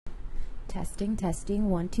Testing, testing,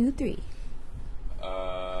 1, 2, 3.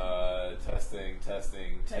 Testing.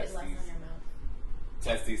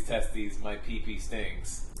 Testes, my pee-pee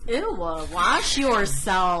stinks. Ew, wash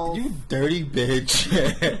yourself. You dirty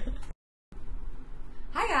bitch.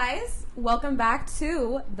 Hi guys, welcome back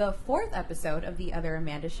to the 4th episode of The Other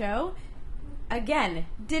Amanda Show. Again,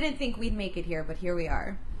 didn't think we'd make it here, but here we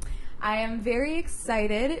are. I am very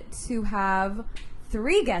excited to have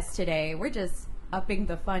 3 guests today. We're just upping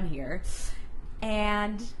the fun here.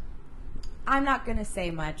 And I'm not going to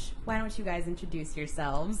say much. Why don't you guys introduce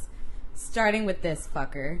yourselves? Starting with this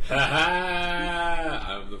fucker.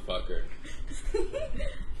 I'm the fucker.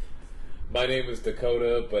 My name is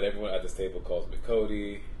Dakota, but everyone at this table calls me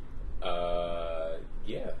Kody.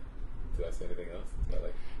 Yeah. Did I say anything else?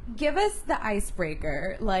 Give us the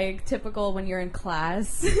icebreaker, like typical when you're in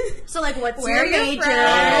class. So, like, what's Where your are you major?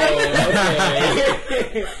 Oh,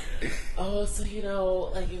 okay.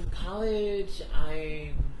 So, like in college,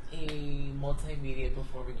 I'm a multimedia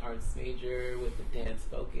performing arts major with a dance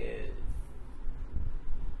focus.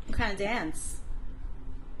 What kind of dance?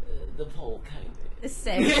 The pole kind of.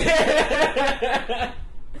 Sick.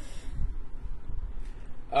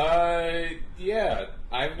 Yeah.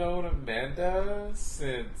 I've known Amanda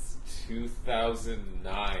since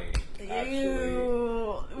 2009, actually.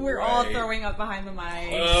 Ew. We're all throwing up behind the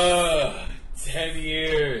mic. 10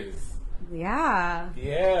 years. Yeah.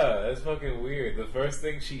 Yeah, that's fucking weird. The first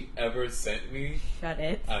thing she ever sent me... Shut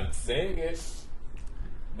it. I'm saying it.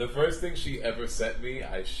 The first thing she ever sent me,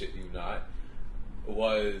 I shit you not,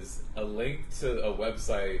 was a link to a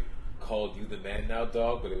website called You the Man Now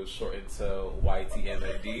Dog, but it was shortened to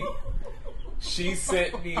YTMND. She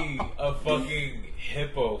sent me a fucking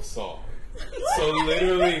hippo song. So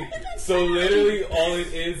literally all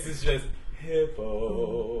it is just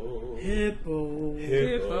hippo.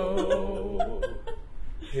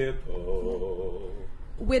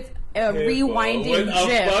 With a rewinding with a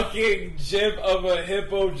gif. fucking gif of a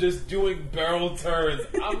hippo just doing barrel turns.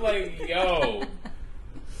 I'm like, yo.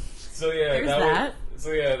 So yeah, There's that.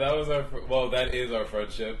 That was that is our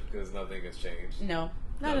friendship because nothing has changed. No,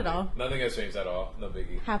 not at all. Nothing has changed at all. No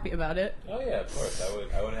biggie. Happy about it. Oh yeah, of course. I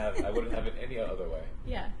wouldn't have it any other way.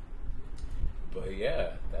 Yeah. But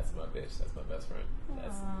yeah, that's my bitch. That's my best friend.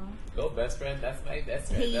 Go best friend. That's my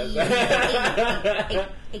best friend.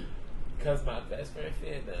 Hey. Cause my best friend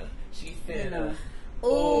finna. She finna.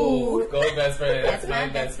 Ooh. Go best friend. That's my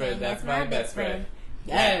best friend. That's my best friend.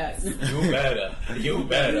 Yes. You better.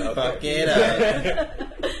 Okay. Fuck it up.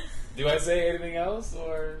 Do I say anything else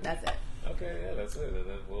or? That's it. Okay, yeah, that's it. And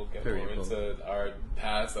then we'll get Very more cool. into our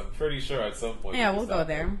past. I'm pretty sure at some point. Yeah, we'll go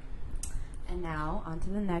there. And now, on to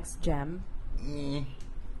the next gem. Hi.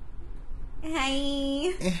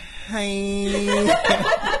 Hi.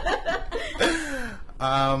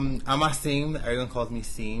 I'm Asim. Everyone calls me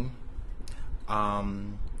Seam.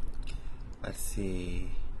 Let's see.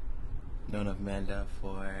 Known Amanda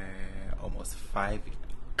for almost 5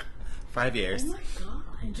 years. Oh my god.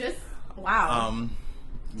 Just, wow. Time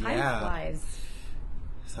Yeah. flies.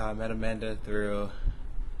 So I met Amanda through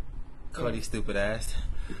Kody's stupid ass.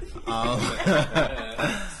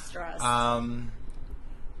 Stress.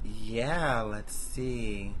 Yeah, let's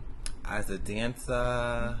see. As a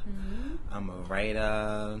dancer, I'm a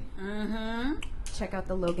writer. Check out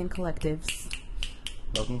the Logan Collectives.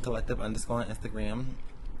 Logan Collective _ on Instagram.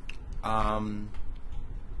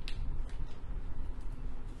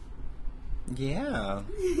 Yeah.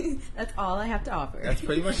 That's all I have to offer. That's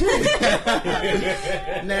pretty much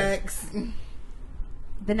it. Next.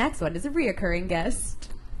 The next one is a reoccurring guest.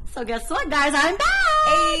 So guess what, guys? I'm back!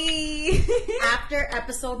 Hey! After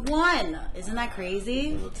episode 1. Isn't that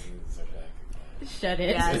crazy? Shut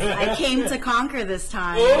it. Yes, I came to conquer this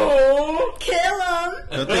time. Oh! Kill him!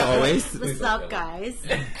 Don't they always? What's up, guys?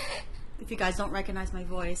 If you guys don't recognize my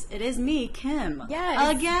voice, it is me, Kim.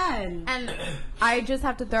 Yes. Again. And I just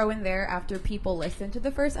have to throw in there, after people listen to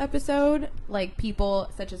the first episode, like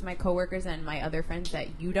people such as my coworkers and my other friends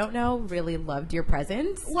that you don't know really loved your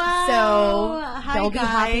presence. Wow. So Hi, they'll be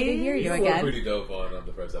happy to guys. hear you You were again. pretty dope on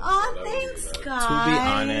the first episode. Oh, I will give you thanks, that. guys. To be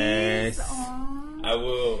honest. Aw. I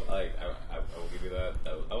will give you that.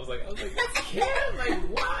 I was like, that's Kim. Like,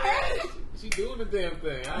 what? She doing the damn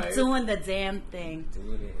thing. All right. Doing the damn thing.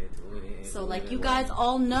 Doing it. So, like you guys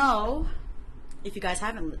all know, if you guys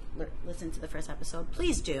haven't listened to the first episode,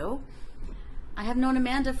 please do. I have known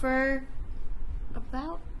Amanda for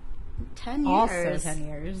about 10 years. Also 10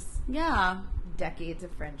 years. Yeah. decades of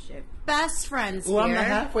friendship. Best friends Well, I'm here. the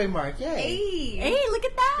halfway mark. Yay. Hey, look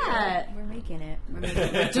at that. We're making it. We're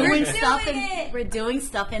doing stuff doing and it. we're doing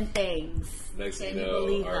stuff and things. Next thing Can you you know,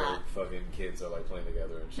 believe our that? fucking kids are like playing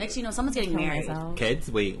together and shit. Next, you know, someone's getting Tell married. myself.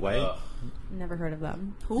 Kids? Wait, what? Ugh. Never heard of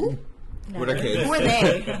them. Who? What are kids? Who are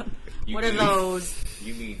they? You What are mean- those?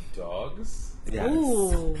 You mean dogs? Yes.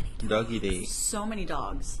 Ooh, Doggy dates. so many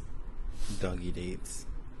dogs. Doggy dates.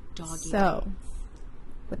 Doggy. So,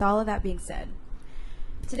 with all of that being said,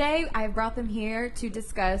 today I brought them here to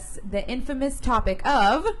discuss the infamous topic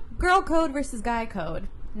of girl code versus guy code.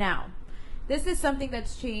 Now, this is something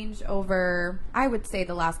that's changed over, I would say,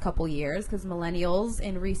 the last couple years, because millennials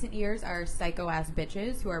in recent years are psycho-ass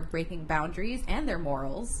bitches who are breaking boundaries and their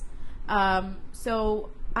morals. So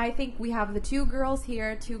I think we have the two girls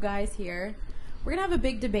here, two guys here. We're going to have a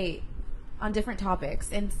big debate on different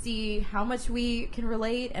topics and see how much we can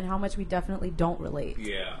relate and how much we definitely don't relate.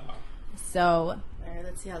 Yeah. So All right,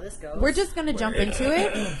 let's see how this goes. we're just going to jump into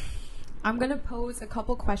it. I'm going to pose a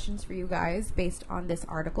couple questions for you guys based on this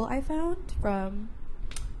article I found from,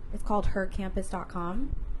 it's called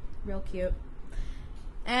hercampus.com. Real cute.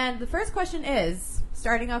 And the first question is,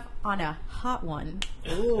 starting off on a hot one,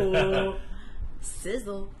 Ooh,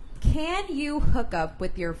 sizzle. can you hook up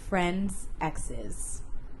with your friend's exes?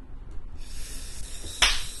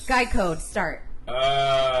 Guy code, start.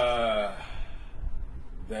 That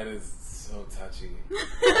is so touchy.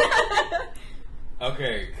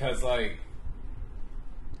 Okay, because, like,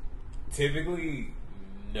 typically,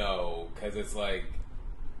 no, because it's like,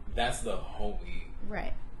 that's the homie.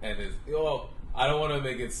 Right. And it's, well, I don't want to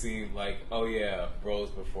make it seem like, oh yeah, bros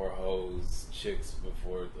before hoes, chicks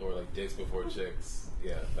before, or like dicks before chicks.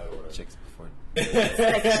 Yeah, that order. Chicks before.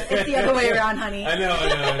 It's the other way around, honey. I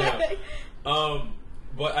know.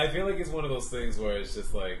 But I feel like it's one of those things where it's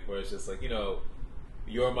just like, you know,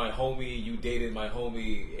 you're my homie, you dated my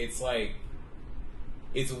homie. It's like,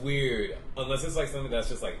 it's weird unless it's like something that's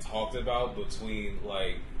just like talked about between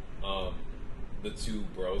like the two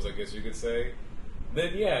bros, I guess you could say.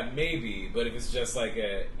 Then yeah, maybe. But if it's just like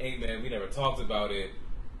a, hey man, we never talked about it,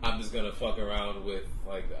 I'm just gonna fuck around with,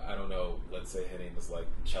 like, I don't know, let's say her name is like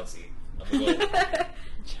Chelsea. I'm gonna go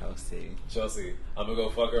Chelsea. I'm gonna go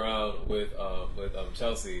fuck around with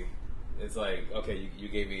Chelsea. It's like, okay, you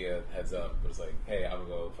gave me a heads up, but it's like, hey, I'm gonna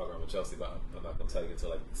go fuck around with Chelsea, but I'm not gonna tell you until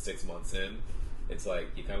like 6 months in. It's like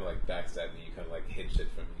you kind of like backstab me, you kind of like hid shit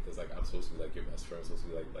from me because like I'm supposed to be like your best friend, I'm supposed to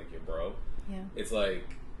be like your bro. Yeah. It's like,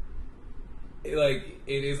 it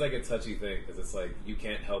is like a touchy thing because it's like you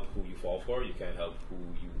can't help who you fall for, you can't help who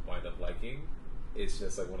you wind up liking. It's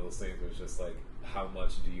just like one of those things where it's just like, how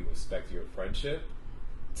much do you respect your friendship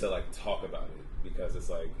to like talk about it? Because it's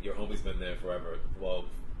like your homie's been there forever. Well,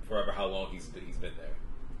 forever, how long he's been there.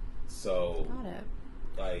 So, Got it.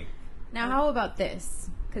 like, Now, how about this?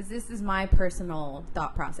 Because this is my personal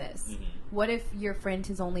thought process. Mhm. What if your friend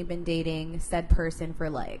has only been dating said person for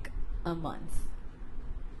like a month?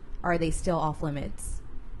 Are they still off limits?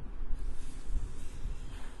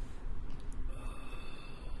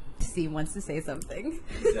 C wants to say something.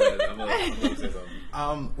 I'm gonna say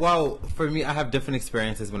something. Well, for me, I have different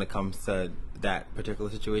experiences when it comes to that particular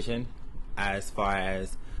situation. As far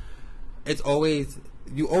as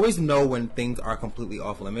you always know when things are completely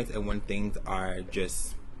off limits and when things are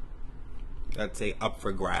just, let's say, up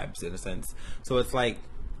for grabs in a sense. So it's like,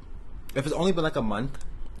 if it's only been like a month,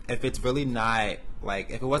 if it's really not like,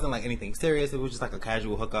 if it wasn't like anything serious, if it was just like a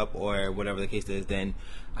casual hookup or whatever the case is, then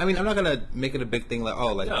I mean, I'm not gonna make it a big thing like,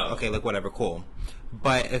 oh, like, No. okay, like whatever, cool.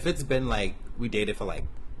 But if it's been like, we dated for like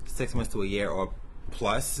 6 months to a year or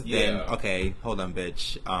plus, then Yeah. okay, hold on,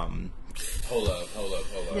 bitch. Hold up.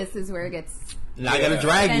 This is where it gets. Now I gotta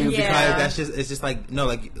drag you And because yeah. that's just, it's just like, no,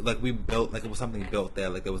 like we built, like it was something built there,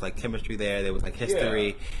 like there was like chemistry there was like history,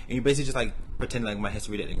 Yeah. and you basically just like pretend like my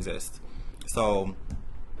history didn't exist. So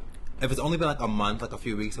if it's only been like a month, like a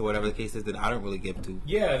few weeks or whatever the case is, then I don't really give two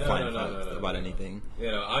flying fucks about anything.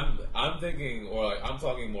 You know, I'm thinking, or like I'm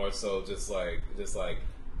talking more so just like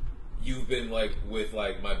you've been like with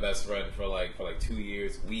like my best friend for like 2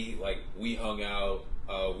 years. We hung out,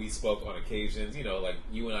 we spoke on occasions. You know, like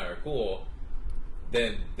you and I are cool.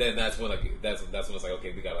 Then that's when like that's when it's like,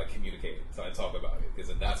 okay, we gotta like communicate and talk about it, because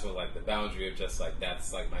then that's when like the boundary of just like,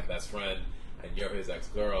 that's like my best friend and you're his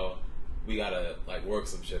ex-girl, we gotta like work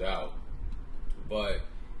some shit out. But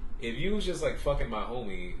if you was just like fucking my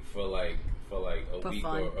homie for like a For week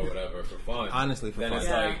fun. or whatever for fun, Honestly, for then fun. it's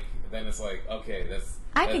Yeah. like okay, that's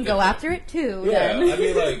I that's can go different. after it too. Yeah,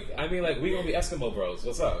 then. I mean like we gonna be Eskimo bros.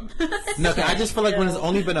 What's up? No, 'cause I just feel like when it's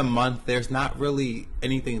only been a month, there's not really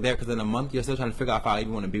anything there, because in a month you're still trying to figure out if I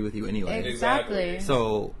even want to be with you anyway. Exactly.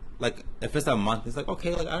 So, like if it's a month, it's like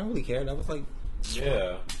okay, like I don't really care. That was like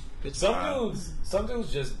Yeah. bitch, Some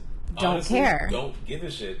dudes just Don't honestly care. Don't give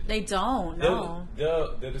a shit. They don't. No.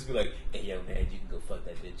 They'll just be like, hey, yo, man, you can go fuck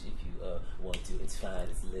that bitch if you want to. It's fine.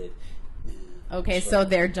 It's lit. Okay, so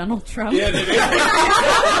they're Donald Trump. Yeah,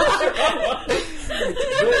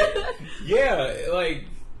 yeah, like,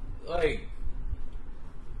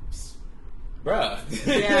 bruh.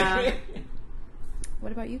 Yeah.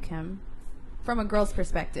 What about you, Kim? From a girl's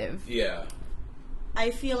perspective. Yeah.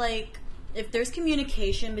 I feel like if there's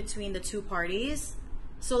communication between the two parties,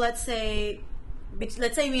 so let's say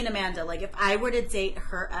me and Amanda, like if I were to date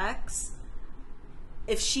her ex,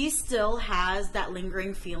 if she still has that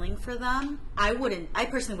lingering feeling for them, I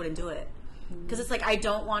personally wouldn't do it. Because it's like, I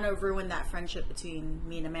don't want to ruin that friendship between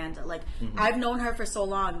me and Amanda. Like, I've known her for so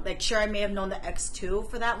long. Like, sure, I may have known the ex too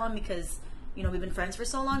for that long because, you know, we've been friends for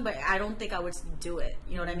so long, but I don't think I would do it.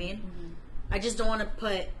 You know what I mean? I just don't want to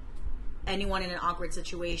put anyone in an awkward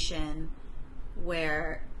situation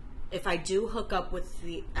where if I do hook up with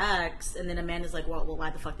the ex and then Amanda's like, well, why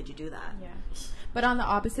the fuck did you do that? Yeah. But on the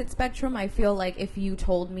opposite spectrum, I feel like if you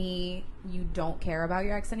told me you don't care about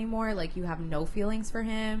your ex anymore, like you have no feelings for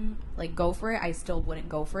him, like go for it, I still wouldn't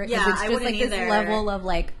go for it. Yeah, it's I just wouldn't like this either. level of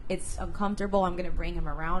like, it's uncomfortable, I'm going to bring him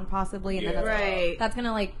around possibly, and then that's going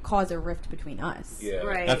to like cause a rift between us. Yeah.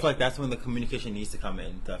 Right. I feel like that's when the communication needs to come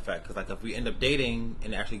into effect. Because like if we end up dating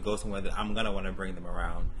and it actually goes somewhere, that I'm gonna want to bring them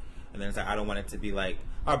around, and then it's like I don't want it to be like,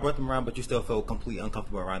 oh, I brought them around, but you still feel completely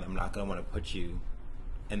uncomfortable around them. I'm not gonna want to put you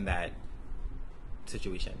in that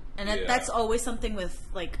situation. And that's always something with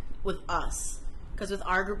us, because with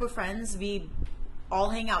our group of friends, we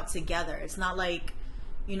all hang out together. It's not like,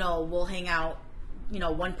 you know, we'll hang out, you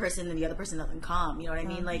know, one person and the other person doesn't come. You know what I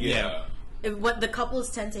mean? Like, what the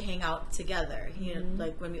couples tend to hang out together. You know,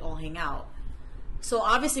 like when we all hang out. So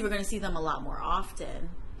obviously, we're going to see them a lot more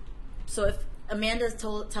often. So if Amanda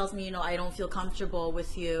tells me, you know, I don't feel comfortable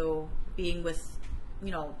with you being with,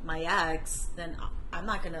 you know, my ex, then I'm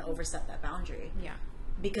not going to overstep that boundary. Yeah.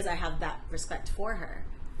 Because I have that respect for her.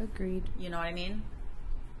 Agreed. You know what I mean?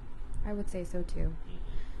 I would say so too.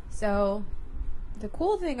 So the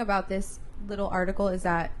cool thing about this little article is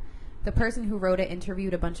that the person who wrote it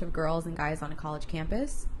interviewed a bunch of girls and guys on a college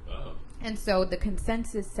campus. Oh. And so the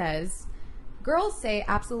consensus says girls say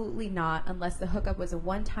absolutely not unless the hookup was a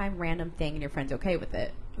one-time random thing and your friend's okay with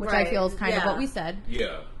it, which I feel is kind of what we said.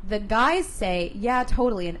 Yeah. The guys say, yeah,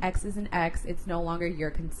 totally, an ex is an ex. It's no longer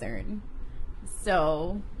your concern.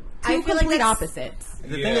 So, two complete opposites. The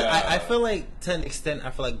thing is, I feel like to an extent,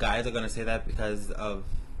 I feel like guys are going to say that because of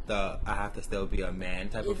the I have to still be a man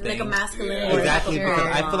type of thing. Like a masculine. Yeah. Exactly, because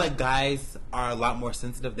I feel like guys are a lot more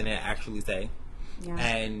sensitive than they actually say. Yeah.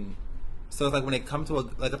 And so it's like when they come to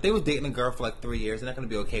like if they was dating a girl for like 3 years, they're not going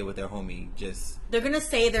to be okay with their homie just... They're going to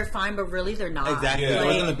say they're fine, but really they're not. Exactly. Yeah.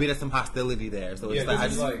 There's going to be some hostility there. So it's like, I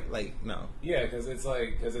it's just, like no. Yeah, because it's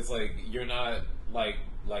like you're not like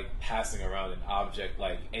passing around an object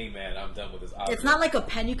like, hey man, I'm done with this object. It's not like a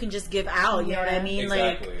pen you can just give out, you know what I mean?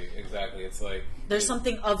 Exactly. It's like there's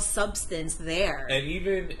something of substance there. And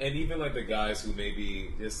even like the guys who may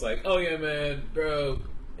be just like, oh yeah man, bro,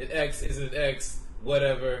 an X is an X,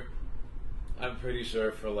 whatever. I'm pretty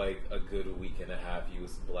sure for like a good week and a half you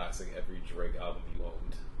was blasting every Drake album you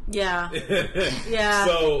owned. Yeah. Yeah.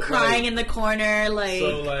 So crying like, in the corner, like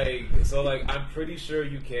So I'm pretty sure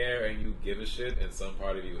you care and you give a shit and some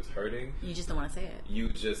part of you is hurting. you just don't want to say it. You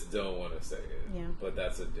just don't want to say it. Yeah. But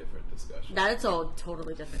that's a different discussion. That is all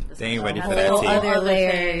totally different. They ain't ready That's for a that whole tea. other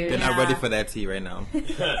Layer. thing. They're not Yeah. ready for that tea right now.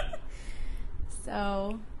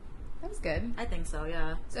 So, that was good. I think so,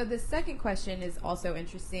 yeah. So the second question is also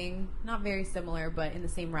interesting. Not very similar, but in the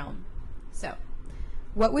same realm. So,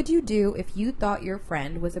 what would you do if you thought your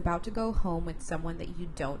friend was about to go home with someone that you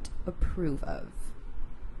don't approve of?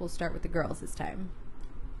 We'll start with the girls this time.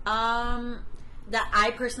 That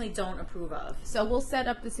I personally don't approve of. So we'll set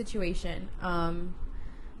up the situation.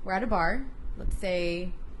 We're at a bar. Let's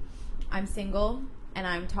say I'm single and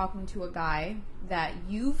I'm talking to a guy that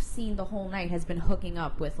you've seen the whole night has been hooking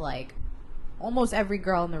up with like almost every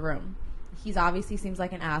girl in the room. He's obviously seems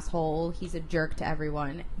like an asshole. He's a jerk to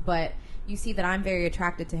everyone. But you see that I'm very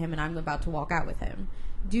attracted to him and I'm about to walk out with him.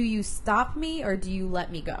 Do you stop me or do you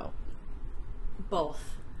let me go?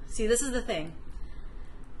 Both. See, this is the thing.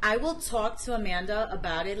 I will talk to Amanda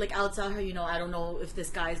about it. Like, I'll tell her, you know, I don't know if this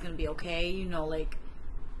guy's going to be okay. You know, like,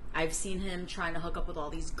 I've seen him trying to hook up with all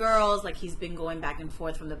these girls. Like, he's been going back and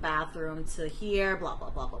forth from the bathroom to here, blah, blah,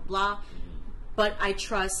 blah, blah, blah. But I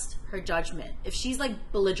trust her judgment. If she's,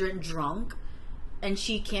 like, belligerent drunk and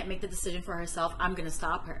she can't make the decision for herself, I'm going to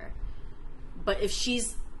stop her. But if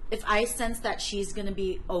she's if I sense that she's gonna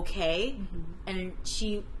be okay and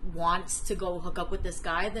she wants to go hook up with this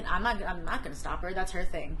guy, then I'm not gonna stop her. That's her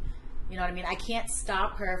thing. You know what I mean? I can't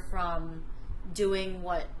stop her from doing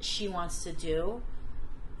what she wants to do,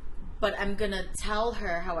 but I'm gonna tell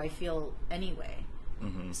her how I feel anyway.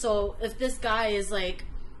 So if this guy is like,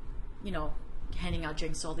 you know, handing out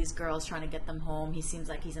drinks to all these girls, trying to get them home, he seems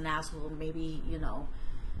like he's an asshole, maybe, you know,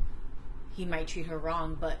 he might treat her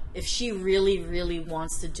wrong. But if she really, really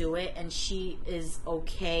wants to do it and she is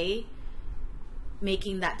okay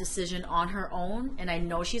making that decision on her own, and I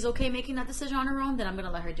know she's okay making that decision on her own, then I'm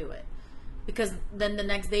gonna let her do it. Because then the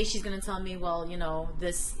next day she's gonna tell me, well, you know,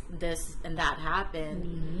 this and that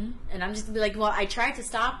happened, and I'm just gonna be like, well, I tried to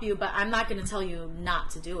stop you, but I'm not gonna tell you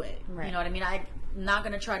not to do it. Right. You know what I mean? I'm not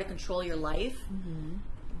gonna try to control your life,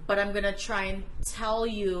 but I'm gonna try and tell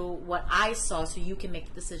you what I saw so you can make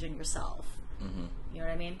the decision yourself. You know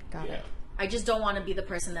what I mean? Got it. I just don't want to be the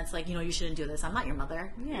person that's like, you know, you shouldn't do this. I'm not your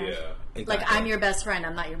mother. Yeah. Yeah. Like, I'm your best friend.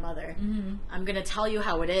 I'm not your mother. I'm gonna tell you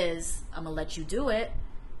how it is. I'm gonna let you do it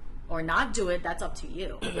or not do it. That's up to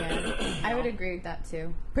you. Yeah. I would agree with that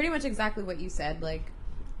too. Pretty much exactly what you said. Like,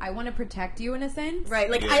 I want to protect you in a sense. Right.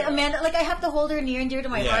 Like, Yeah. Amanda, like, I have to hold her near and dear to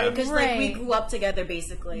my Yeah. heart because, like, we Right. grew up together,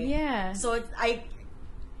 basically. Yeah. So I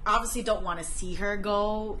obviously don't want to see her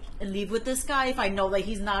go and leave with this guy if I know that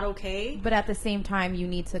he's not okay. But at the same time, you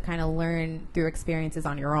need to kind of learn through experiences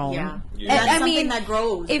on your own. Yeah. Yeah. That's I something mean, that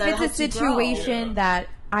grows. If that it's a helps you grow. situation Yeah. that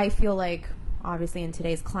I feel like, obviously in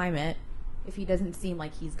today's climate, if he doesn't seem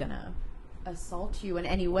like he's gonna assault you in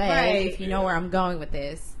any way, Right. if you know where I'm going with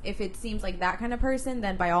this, if it seems like that kind of person,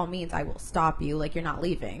 then by all means I will stop you, like, you're not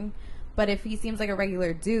leaving. But if he seems like a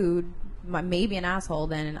regular dude, maybe an asshole,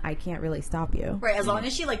 then I can't really stop you. Right, as long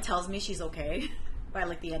as she, like, tells me she's okay by,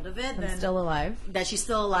 like, the end of it, I'm then still alive. that she's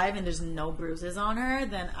still alive and there's no bruises on her,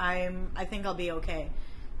 then I think I'll be okay.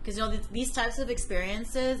 Because, you know, these types of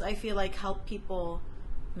experiences, I feel like, help people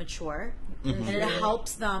mature. And it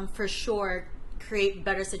helps them, for sure, create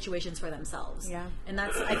better situations for themselves. Yeah. And I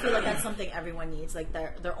feel like that's something everyone needs, like,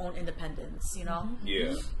 their own independence, you know?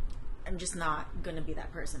 Yeah. I'm just not going to be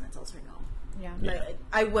that person that tells her no. Yeah. Like,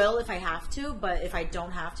 I will if I have to, but if I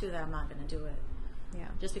don't have to, then I'm not going to do it. Yeah.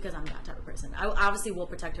 Just because I'm that type of person. I obviously will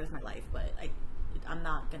protect her with my life, but I'm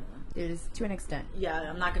not going to. It is to an extent. Yeah,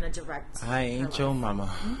 I'm not going to direct. I ain't her your life.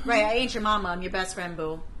 mama. Right, I ain't your mama. I'm your best friend,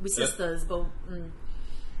 boo. We sisters, boo.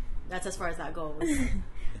 That's as far as that goes.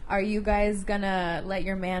 Are you guys gonna let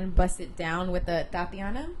your man bust it down with the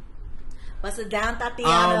Tatiana? Bust it down,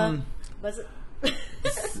 Tatiana. Bust it.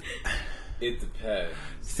 It depends.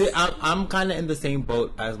 See, I'm kind of in the same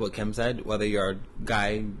boat as what Kim said. Whether you're a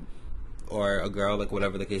guy or a girl, like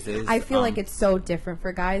whatever the case is. I feel like it's so different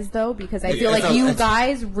for guys though, because I feel it's like a- you it's-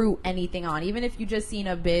 guys root anything on. Even if you just seen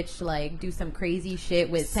a bitch like do some crazy shit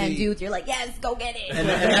with 10 See- dudes, you're like, yes, go get it. and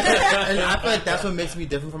I feel like that's what makes me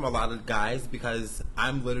different from a lot of guys because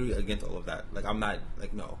I'm literally against all of that. Like I'm not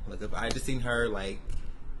like no. Like if I just seen her like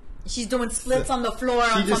She's doing splits on the floor.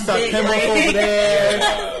 she on just some sucked big, him like- off over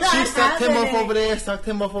there. Not She sucked him off happening. over there, sucked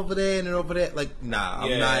him off over there, and then over there. Like nah,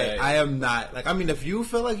 I'm Yeah, not. yeah, yeah. I am not. Like I mean, if you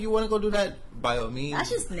feel like you want to go do that, by all means.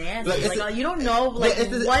 That's just nasty. Like, Like, it's- you don't know, like,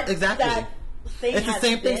 it's the- what exactly. that thing It's the has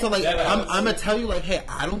same thing. So been. like, Yeah. I'm gonna tell you like, hey,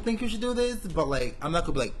 I don't think you should do this, but like, I'm not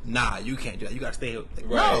gonna be like, nah, you can't do that. You gotta stay here. Like,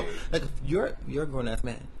 no, Right. like you're a grown ass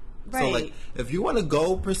man. So Right. like, if you want to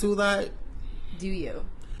go pursue that, Do you?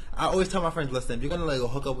 I always tell my friends, listen, if you're gonna like go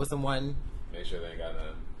hook up with someone, Make sure they ain't got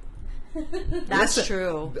nothing. That's listen,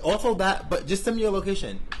 true. Also that, but just send me your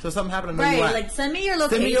location. So if something happened, I know Right, you at. like, send me your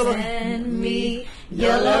Send location. me your Send me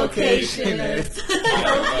your location. I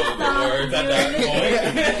don't know the words at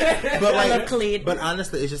that point. But I love like, Khalid. but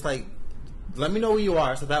honestly, it's just like, let me know where you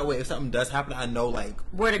are, so that way, if something does happen, I know like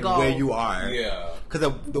Where to go. where you are. Yeah. Because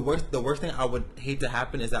the worst thing I would hate to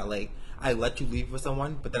happen is that like I let you leave with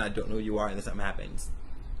someone, but then I don't know who you are, and then something happens.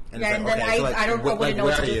 And Yeah, and then I don't know like, what where to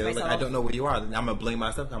are do you? with Like I myself. don't know where you are. Then I'm gonna blame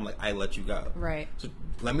myself. I'm like I let you go. Right. So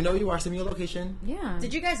let me know where you are. Send me your location. Yeah.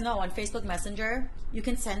 Did you guys know on Facebook Messenger you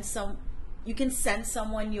can send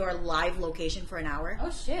someone your live location for an hour? Oh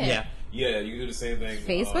shit. Yeah. Yeah, you can do the same thing.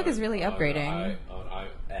 Facebook is really upgrading. On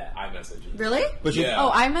iMessage. Really? But you, Yeah.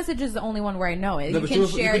 Oh, iMessage is the only one where I know it. No, you but can you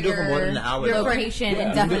share can do it for more than an hour. your location Yeah.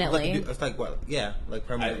 indefinitely. It's like what? Yeah, like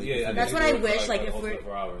permanently. That's what I wish, like, if we're-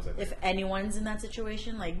 24 hours, I think. If anyone's in that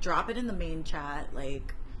situation, like, drop it in the main chat,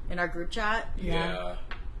 like, in our group chat. Yeah.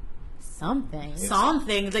 Something.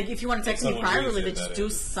 Something. Like, if you want to text me someone privately, reads it, then just that do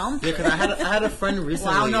is. something. Yeah, because I had a friend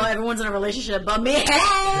recently. Wow, no, everyone's in a relationship but me. But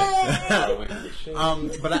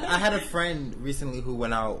I had a friend recently who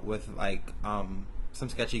went out with like some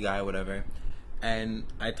sketchy guy or whatever, and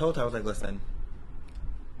I told her, I was like, listen,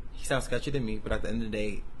 he sounds sketchy to me, but at the end of the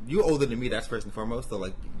day, you're older than me, that's first and foremost, so,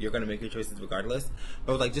 like, you're gonna make your choices regardless.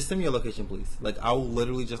 But, like, just send me your location, please. Like, I'll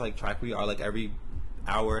literally just, like, track where you are, like, every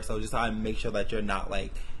hour or so, just so I make sure that you're not,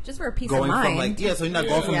 like, Just for a peace going of mind. from, like, so you're not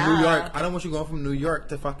going from Yeah. New York. I don't want you going from New York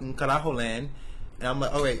to fucking Carajo land. And I'm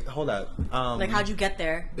like, oh, wait, hold up. Like, how'd you get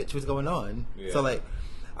there? Bitch, what's going on? Yeah. So, like,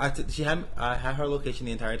 I had her location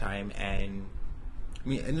the entire time, and, I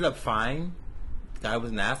mean, it ended up fine. The guy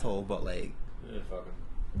was an asshole, but, like, Yeah, fucking.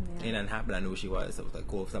 Yeah. ain't nothing happened. I knew who she was. So it was like,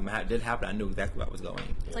 cool. If something did happen, I knew exactly where I was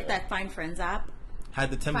going. It's like that Find Friends app. Had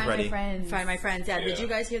the Tim's Find ready. my friends. Find My Friends. Yeah. Did Yeah. you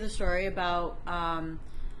guys hear the story about?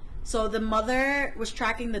 So the mother was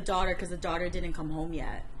tracking the daughter because the daughter didn't come home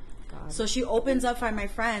yet. God. So she opens up Find My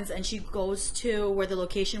Friends and she goes to where the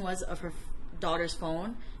location was of her daughter's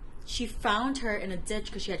phone. She found her in a ditch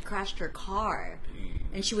because she had crashed her car,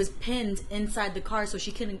 and she was pinned inside the car, so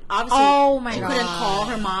she couldn't obviously. Oh my she God. couldn't call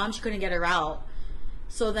her mom. She couldn't get her out.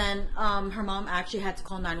 So then her mom actually had to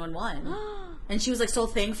call 911. And she was like so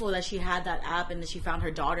thankful that she had that app and that she found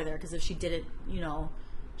her daughter there, because if she didn't,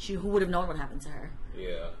 who would have known what happened to her?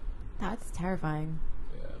 Yeah. That's terrifying,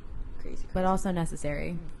 Yeah. Crazy. but also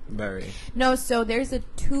necessary. Very. No, so there's a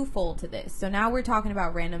twofold to this. So now we're talking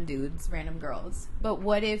about random dudes, random girls. But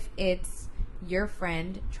what if it's your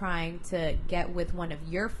friend trying to get with one of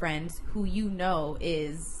your friends who you know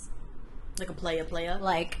is Like a playa.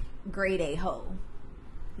 like grade A hoe?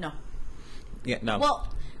 No. Yeah, no. Well,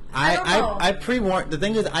 I don't know. I pre-warn. The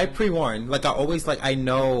thing is, I pre-warn. Like, I always, like, I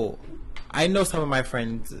know some of my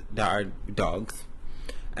friends that are dogs.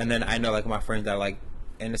 And then I know, like, my friends that are, like,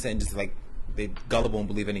 innocent and just, like, they gullible and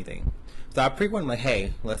believe anything. So I pre-warn, like,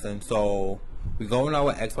 hey, listen, so we going out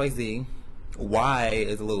with XYZ. Y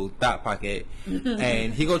is a little thought pocket.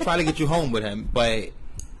 And he gonna try to get you home with him. But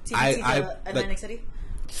TBT Atlantic City?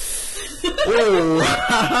 Ooh.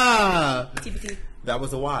 TBT. That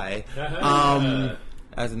was a Y.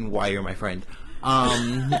 As in why you're my friend.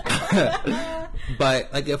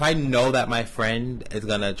 But like, if I know that my friend is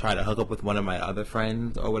gonna try to hook up with one of my other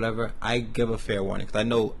friends or whatever, I give a fair warning, because I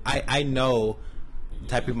know the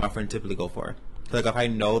type of people my friend typically go for. So like, if I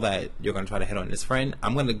know that you're gonna try to hit on this friend,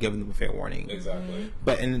 I'm gonna give them a fair warning. Exactly.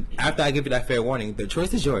 But after I give you that fair warning, the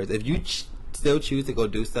choice is yours. If you still choose to go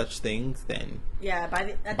do such things, then Yeah,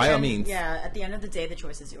 By all means. Yeah, at the end of the day, the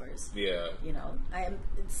choice is yours. Yeah.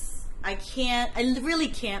 I really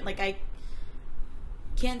can't, like, I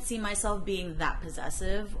can't see myself being that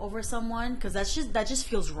possessive over someone, because that just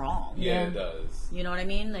feels wrong. Yeah, it does. You know what I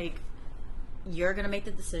mean? Like, you're gonna make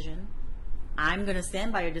the decision. I'm gonna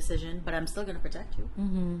stand by your decision, but I'm still gonna protect you.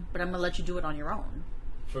 Mm-hmm. But I'm gonna let you do it on your own.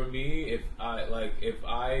 For me, if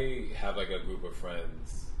I have like a group of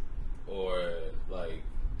friends, or like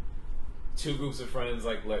two groups of friends,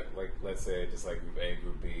 like let's say just like group A and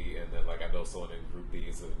group B, and then like I know someone in group B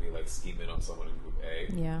is gonna be like scheming on someone in group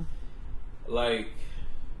A. Yeah. Like,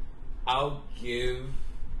 I'll give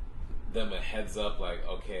them a heads up, like,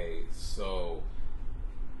 okay, so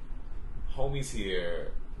homies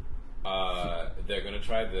here, they're gonna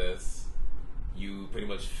try this. You pretty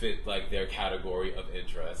much fit like their category of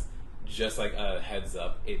interest. Just like a heads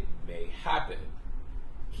up, it may happen.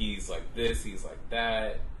 He's like this, he's like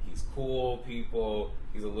that, he's cool people,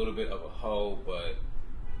 he's a little bit of a hoe, but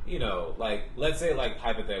like, let's say like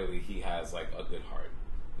hypothetically he has like a good heart,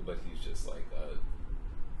 but he's just like a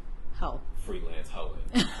How? freelance hoeing.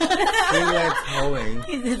 freelance hoeing.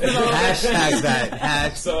 Hashtag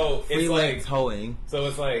that. So it's freelance like hoeing. So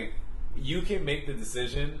it's like, you can make the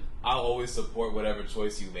decision. I'll always support whatever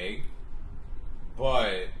choice you make,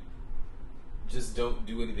 but just don't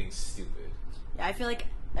do anything stupid. Yeah, I feel like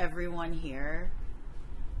everyone here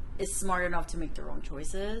is smart enough to make their own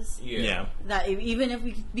choices. Yeah. That even if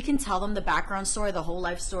we can tell them the background story, the whole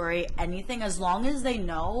life story, anything, as long as they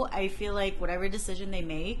know, I feel like whatever decision they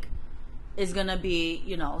make is gonna be,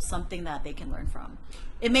 something that they can learn from.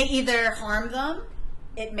 It may either harm them,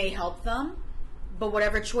 it may help them, but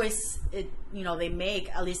whatever choice they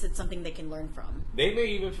make, at least it's something they can learn from. They may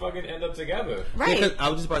even fucking end up together. Right. Yeah, 'cause I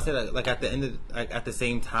was just about to say that, like, at the end of, like, at the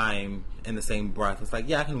same time, in the same breath, it's like,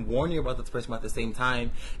 yeah, I can warn you about this person, but at the same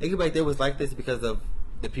time, it could be like they was like this because of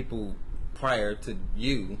the people prior to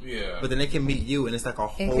you. Yeah. But then they can meet you, and it's like a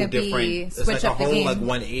whole could be different. It's switch like a up the whole game. like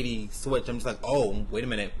 180 switch. I'm just like, oh, wait a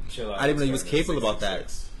minute. Chill out. I didn't know he was Starting at capable about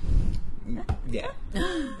that. 66. Yeah.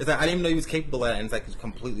 It's like, I didn't even know he was capable of that, and it's like it's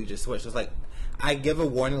completely just switched. It's like, I give a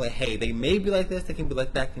warning, like, hey, they may be like this, they can be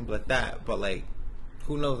like that, can be like that, but like,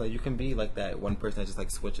 who knows? Like, you can be like that one person that just like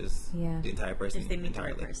switches the entire person If they meet the right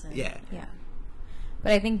entirely. person. Yeah. Yeah.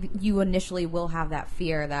 But I think you initially will have that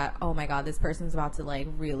fear that, oh my God, this person's about to like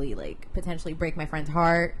really like potentially break my friend's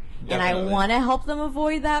heart. and I Definitely. want to help them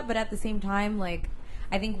avoid that, but at the same time, like,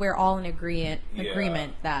 I think we're all in agreement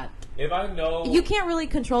that If I know you can't really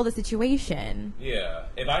control the situation. Yeah,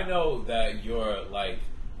 if I know that you're like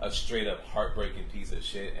a straight up heartbreaking piece of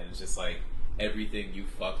shit, and it's just like everything you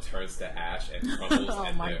fuck turns to ash and crumbles, Oh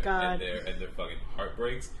and my their, God. and their fucking heart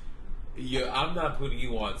breaks, I'm not putting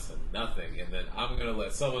you on to nothing, and then I'm gonna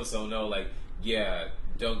let so and so know, like, yeah,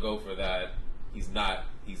 don't go for that. He's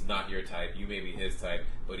not your type. You may be his type,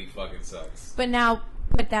 but he fucking sucks. But now,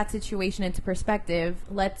 put that situation into perspective.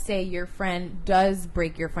 Let's say your friend does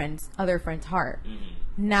break your other friend's heart.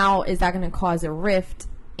 Mm-hmm. Now, is that going to cause a rift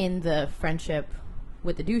in the friendship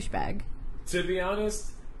with the douchebag? To be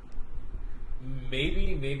honest,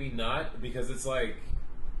 maybe not, because it's like,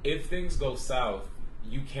 if things go south,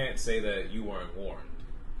 you can't say that you weren't warned.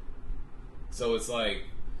 So it's like,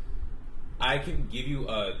 I can give you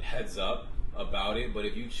a heads up about it, but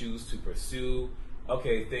if you choose to pursue,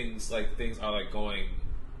 okay, things are like going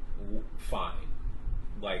fine,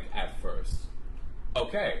 like at first,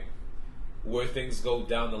 okay. Where things go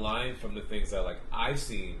down the line from the things that like I've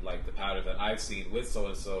seen, like the pattern that I've seen with so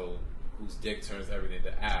and so, whose dick turns everything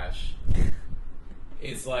to ash.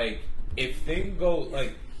 It's like, if things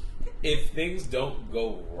don't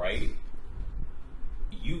go right,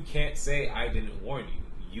 you can't say I didn't warn you.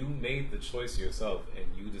 You made the choice yourself, and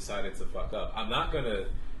you decided to fuck up. I'm not gonna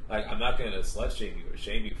slut shame you or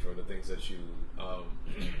shame you for the things that you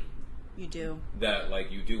You do. that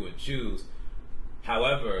like you do and choose.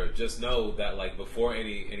 However, just know that like before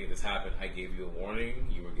any of this happened, I gave you a warning.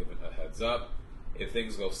 You were given a heads up. If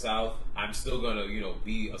things go south, I'm still gonna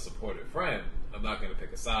be a supportive friend. I'm not gonna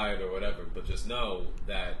pick a side or whatever. But just know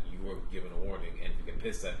that you were given a warning, and if you get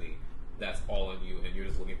pissed at me, that's all on you, and you're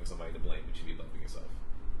just looking for somebody to blame. You should be blaming yourself.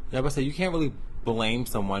 Yeah, but so you can't really blame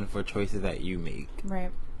someone for choices that you make.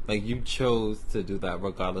 Right. Like, you chose to do that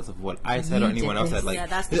regardless of what I said or You anyone did else this. said. Like, Yeah,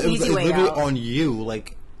 that's the it was, easy it's way literally out. on you.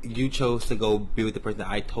 Like, you chose to go be with the person that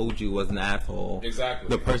I told you was an asshole. Exactly.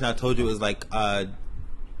 The person I told you was like a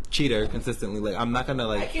cheater consistently. Like, I'm not gonna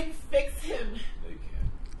I like can fix him. No, you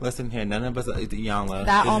can't. listen here. None of us Yangla.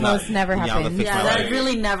 That is almost never Yangla happened. fixed Yeah, my that life.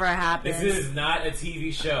 really never happens. This is not a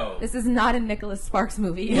TV show. This is not a Nicholas Sparks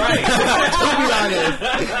movie. Right.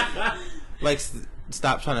 To be honest. Like,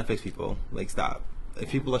 stop trying to fix people. Like, stop. If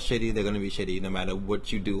people are shitty, they're gonna be shitty no matter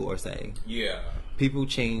what you do or say. Yeah. People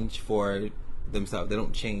change for themselves. They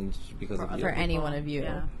don't change because of you. For any one of you.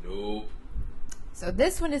 Yeah. Nope. So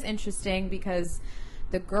this one is interesting because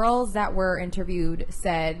the girls that were interviewed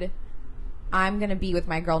said, I'm going to be with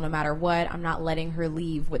my girl no matter what. I'm not letting her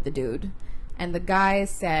leave with the dude. And the guys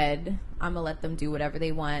said, I'm going to let them do whatever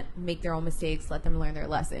they want, make their own mistakes, let them learn their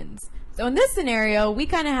lessons. So in this scenario, we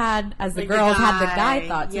kind of had, as the Like the girls, had the guy. guy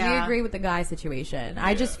thought. So we Yeah. agree with the guy situation.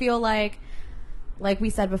 I Yeah. just feel like we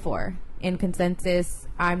said before, in consensus,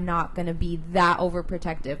 I'm not going to be that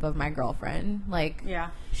overprotective of my girlfriend. Like, Yeah.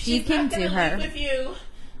 she She's can not do gonna her. leave with you.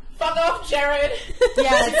 Fuck off, Jared. Yeah,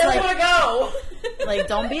 She it's doesn't like- want to go. Like,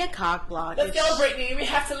 don't be a cock block. Let's It's- go, Brittany. We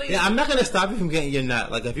have to leave. Yeah, I'm not gonna stop you from getting your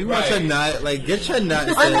nut. Like, if you want Right. your nut, like, get your nut.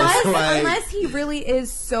 sis. Unless, Like, unless he really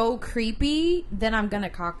is so creepy, then I'm gonna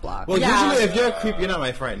cock block. well, Yeah. usually if you're a creep, you're not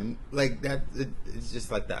my friend. Like that, it's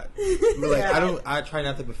just like that. But, like, Yeah. I try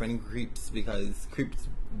not to befriend creeps because creeps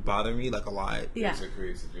bother me like a lot. Yeah. It's a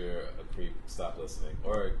creeps. If you're a creep, stop listening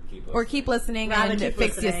or keep listening. Or keep listening Rather and keep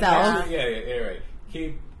fix listening, yourself. Yeah, right.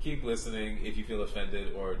 Keep listening. If you feel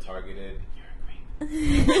offended or targeted, you're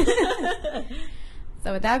a creep.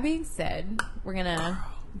 So with that being said, we're gonna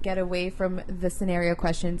get away from the scenario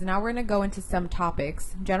questions. Now we're gonna go into some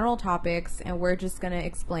topics, general topics, and we're just gonna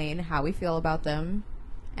explain how we feel about them,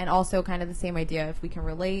 and also kind of the same idea if we can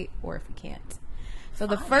relate or if we can't. So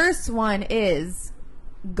the first one is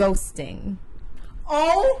ghosting.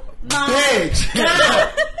 Oh my Bitch!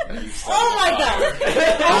 god! Oh my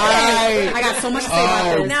god! I got so much to say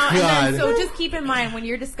about Oh, this. Now, and then, God. so just keep in mind when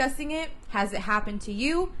you're discussing it, has it happened to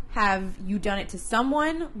you? Have you done it to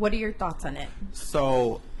someone? What are your thoughts on it?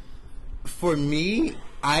 So, for me,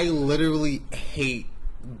 I literally hate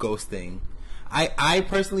ghosting. I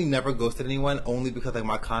personally never ghosted anyone only because like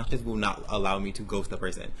my conscience will not allow me to ghost a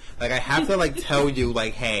person. Like I have to like tell you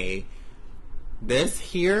like, hey, this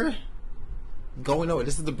here going nowhere.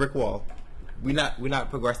 This is the brick wall. We're not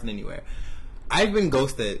progressing anywhere. I've been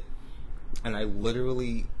ghosted, and I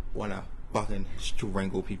literally want to fucking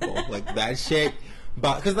strangle people like that shit.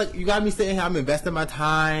 But because like you got me sitting here, I'm investing my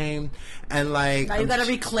time, and like Now you I'm gotta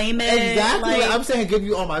reclaim it. exactly. Like, I'm saying give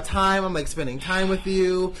you all my time. I'm like spending time with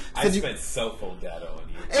you. I 'Cause you- spent cell phone data on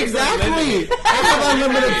you. Exactly. I have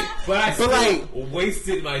unlimited. But I still like,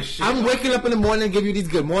 wasted my shit. I'm waking up in the morning and give you these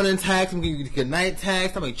good morning texts. I'm giving you these good night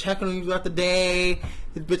texts. I'm like checking on you throughout the day.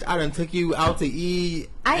 This bitch, I done took you out to eat.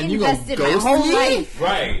 I and invested you my ghost whole me? life.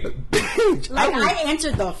 Right. Bitch, Like, I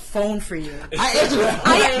answered the phone for you.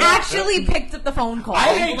 I actually picked up the phone call. I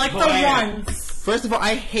hate Like the plans. ones. First of all,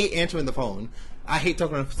 I hate answering the phone. I hate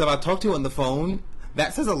talking on the phone. If I talk to you on the phone,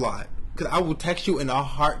 that says a lot. Because I will text you in a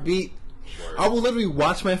heartbeat. Word. I will literally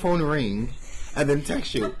watch my phone ring and then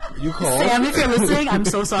text you. You call. Sam, if you're listening, I'm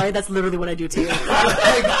so sorry. That's literally what I do to you.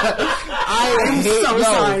 I'm so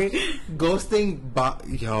sorry.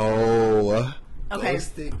 Ghosting, yo. Okay.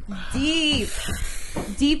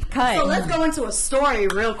 Ghosting. Deep cut. So let's go into a story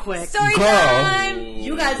real quick. Story Girl. time.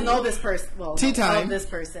 You guys know this person. Well, Tea time. know this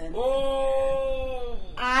person. Oh.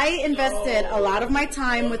 I invested a lot of my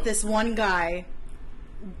time with this one guy.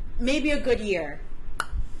 Maybe a good year.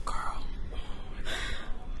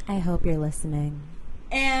 I hope you're listening.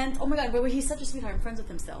 And, oh my god, wait, he's such a sweetheart. I'm friends with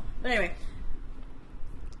him still. But anyway.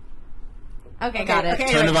 Okay, got it.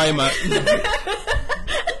 okay. Turn the volume up.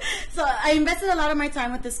 So I invested a lot of my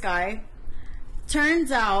time with this guy.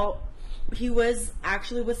 Turns out he was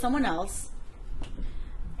actually with someone else.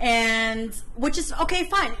 And, which is, okay,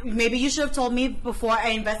 fine. Maybe you should have told me before I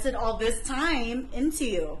invested all this time into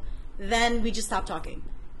you. Then we just stopped talking.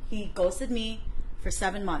 He ghosted me for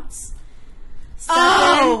 7 months.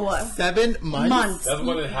 7 months? That's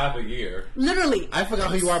more than half a year. Literally. I forgot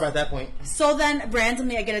who you are by that point. So then,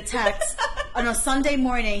 randomly, I get a text on a Sunday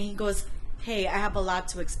morning. He goes, "Hey, I have a lot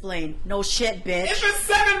to explain." No shit, bitch. It's been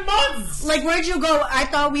 7 months. Like, where'd you go? I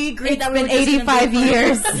thought we agreed that we were Been 85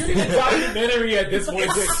 years. It's a documentary at this point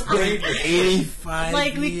to explain your 85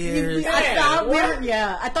 Like years. I thought we what?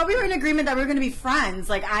 were, I thought we were in agreement that we were going to be friends.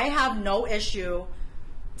 Like, I have no issue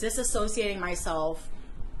disassociating myself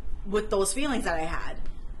with those feelings that I had.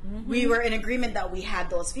 We were in agreement that we had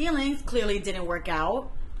those feelings. Clearly, it didn't work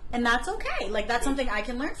out, and that's okay. Like, that's something I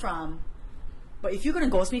can learn from. But if you're gonna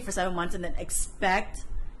ghost me for 7 months and then expect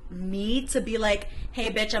me to be like,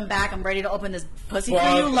 "Hey, bitch, I'm back. I'm ready to open this pussy for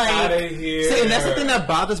you," like, outta here. See, and that's the thing that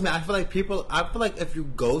bothers me. I feel like if you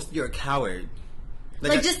ghost, you're a coward.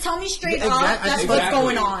 like just tell me straight Yeah, up. exactly. That's Exactly. what's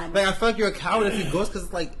going on. Like, I feel like you're a coward if you ghost, because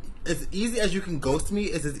it's like, as easy as you can ghost me,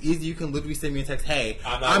 it's as easy you can literally send me a text, "Hey,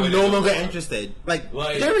 I'm not I'm with no you no longer more." interested." Like,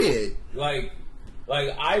 Like- period. Like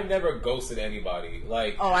I've never ghosted anybody.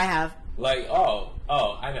 Like, Oh, I have. like, oh,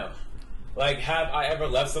 I know. Like, have I ever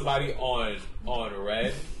left somebody on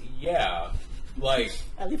red? Yeah. Like,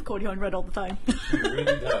 I leave Kody on red all the time. he really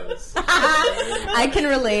does. I can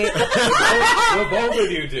relate. Well, both of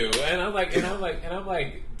you do, and I'm like,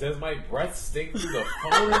 does my breath stink through the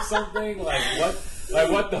phone or something? Like, what? Like,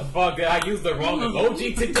 what the fuck? Did I use the wrong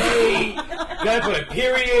emoji today? Did I put a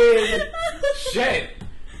period? Shit.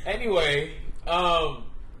 Anyway,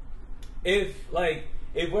 if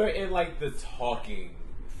we're in like the talking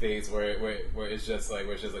phase where it's just like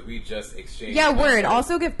we just exchange. Yeah, word. messages.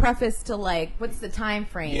 Also give preface to, like, what's the time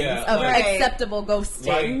frame Yeah, of like- acceptable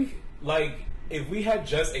ghosting? Like if we had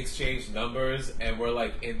just exchanged numbers and we're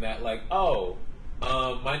like in that, like, oh,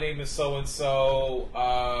 my name is so and so.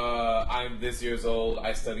 I'm this years old.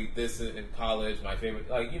 I studied this in college. My favorite,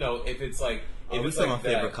 like, you know, if it's like, if We it's said like my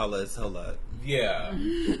favorite that, colors. Hold up. yeah.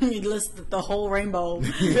 You list the whole rainbow.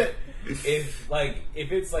 if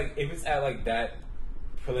it's at like that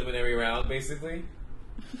preliminary round, basically.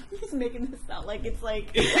 He's making this sound like it's like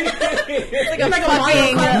It's like a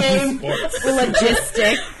Mario Kart game. Sports.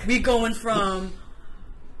 Logistic. We going from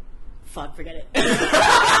forget it. Forget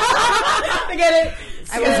it.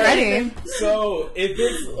 I was ready. So if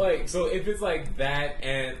it's like that,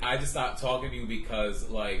 and I just stop talking to you because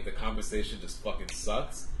like the conversation just fucking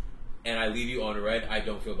sucks, and I leave you on red, I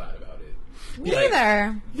don't feel bad about it. Me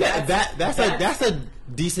neither. Yeah, that's a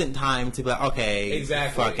decent time to be like, okay,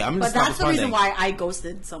 Exactly. fuck it, I'm But just that's the reason why I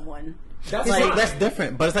ghosted someone. That's It's like, fine. that's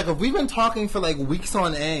different, but it's like if we've been talking for like weeks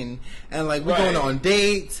on end, and like we're Right. going on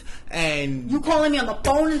dates, and You calling me on the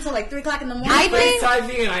phone until like 3 o'clock in the morning? I think- FaceTime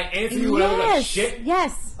me and I answer you whatever the Yes. shit.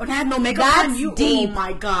 Yes. When I had no makeup That's on, you deep. Oh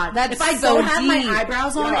my god! That's if I so don't have my deep.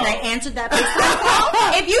 eyebrows on Yo. and I answered that FaceTime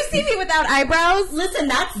call, If you see me without eyebrows, listen,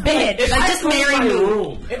 that's Bitch. Like, just marry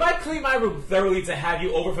me. If I clean my room thoroughly to have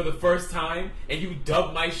you over for the first time and you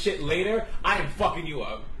dub my shit later, I am fucking you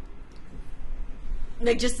up.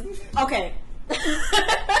 Like, just okay.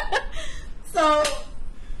 So,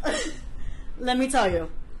 let me tell you.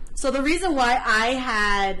 So the reason why I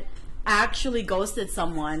had actually ghosted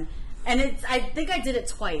someone, and I think I did it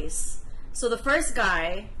twice. So the first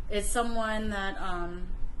guy is someone that I'm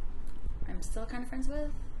still kind of friends with.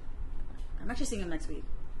 I'm actually seeing him next week.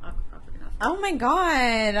 awkward enough. Oh my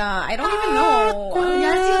god, I don't even know.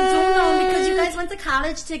 Yes, you do know because you guys went to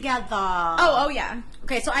college together. Oh yeah.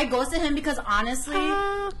 Okay, so I ghosted him because honestly,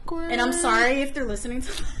 and I'm sorry if they're listening to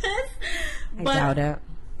this, but I doubt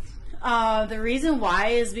it. the reason why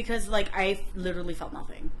is because like I literally felt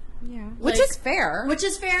nothing. Yeah, which Like, is fair. Which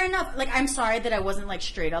is fair enough. Like I'm sorry that I wasn't like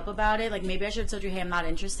straight up about it. Like maybe I should have told you, hey, I'm not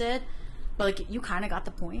interested. But like you kind of got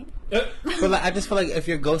the point. But like, I just feel like if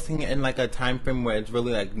you're ghosting in like a time frame where it's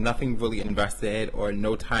really like nothing really invested or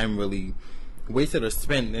no time really wasted or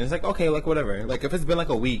spent, then it's like okay, like whatever. Like if it's been like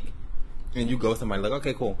a week and you ghost somebody, like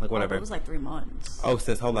okay, cool, like whatever. It was like 3 months. Oh,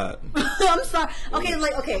 sis, hold up. I'm sorry. Okay,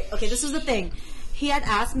 like okay. This was the thing. He had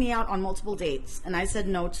asked me out on multiple dates, and I said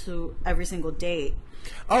no to every single date.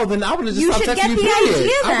 Oh, then I would have just You stopped should texting get you, the period.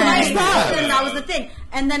 idea I would've then. just And stopped. that was the thing.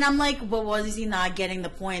 And then I'm like, well, was he not getting the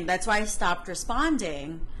point? That's why I stopped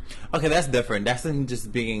responding. Okay, that's different. That's him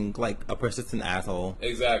just being like a persistent asshole.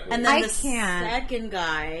 Exactly. And then I the can't. second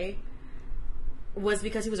guy was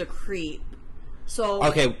because he was a creep. So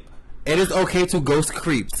Okay, it is okay to ghost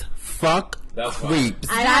creeps. Fuck That's fine. creeps.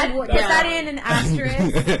 I That, had put That's that fine. in an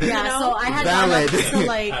asterisk. yeah, so I had Valid. gone up to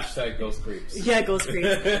like Hashtag ghost creeps. yeah, ghost creep.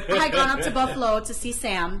 I had gone up to Buffalo to see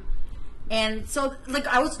Sam, and so like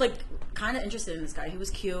I was like kind of interested in this guy. He was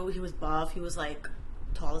cute. He was buff. He was like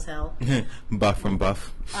tall as hell. Buff from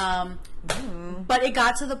Buff. But it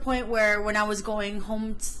got to the point where when I was going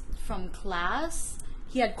home from class,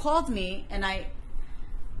 he had called me, and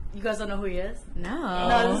you guys don't know who he is? No.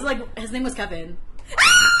 No, this is like his name was Kevin.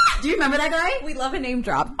 Do you remember that guy? We love a name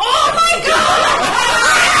drop. Oh my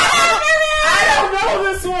god! I don't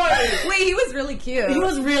know this one. Wait, he was really cute. He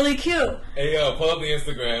was really cute. Hey yo, pull up the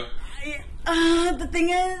Instagram. The thing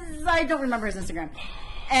is, I don't remember his Instagram.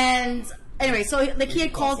 And anyway, so like he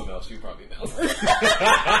had called. Else, she probably knows.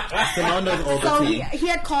 Simone knows all the So tea. he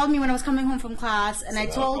had called me when I was coming home from class, and I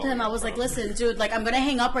told him, I was like, listen, dude, like, I'm going to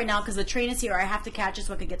hang up right now because the train is here. I have to catch it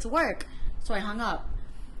so I could get to work. So I hung up.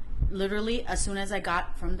 Literally, as soon as I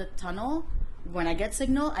got from the tunnel, when I get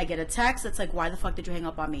signal, I get a text that's like, why the fuck did you hang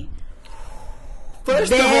up on me?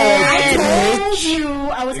 First of all, I told bitch. you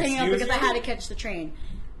I was hanging up Excuse because I you? had to catch the train.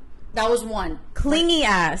 That was one. Clingy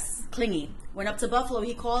ass. Clingy. Went up to Buffalo.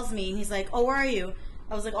 He calls me and he's like, "Oh, where are you?"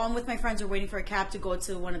 I was like, "Oh, I'm with my friends. We're waiting for a cab to go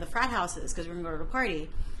to one of the frat houses because we're gonna go to a party."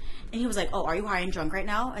 And he was like, "Oh, are you high and drunk right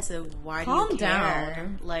now?" I said, "Why do Calm you care?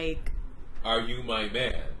 down. Like, Are you my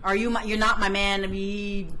man? are you my? You're not my man.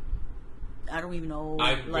 I don't even know.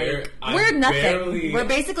 We're nothing. We're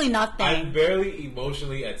basically nothing. I'm barely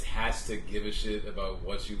emotionally attached to give a shit about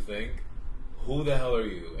what you think. Who the hell are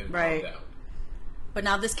you? And Right. calm down. But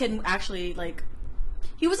now this kid actually like,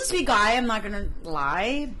 he was a sweet guy. I'm not gonna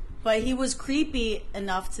lie. But he was creepy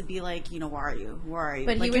enough to be like, where are you? Where are you?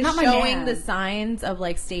 But like, he you're was not my showing man. the signs of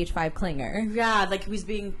like stage 5 clinger. Yeah, like he was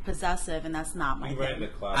being possessive, and that's not my You ran the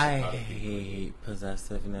thing. class. I of how to be. hate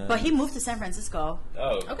possessiveness. But he moved to San Francisco,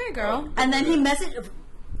 Oh, Okay, girl. and then he messaged.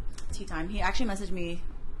 Tea time. He actually messaged me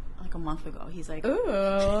like a month ago. He's like,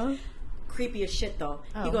 Ooh. creepy as shit though.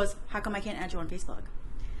 He Oh. goes, "How come I can't add you on Facebook?"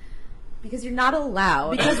 Because you're not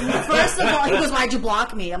allowed. Because first of all, he goes, "Why'd you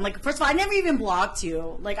block me?" I'm like, first of all, I never even blocked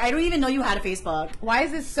you. Like, I don't even know you had a Facebook. Why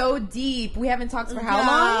is this so deep? We haven't talked for how Yeah,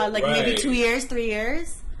 long? like maybe Right. 2 years, 3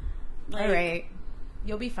 years. Like, All right.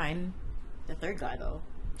 You'll be fine. The third guy though.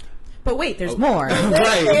 But wait, there's more. There's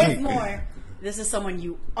Right. more. This is someone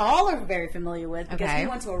you all are very familiar with because Okay. he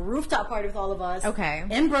went to a rooftop party with all of us. Okay.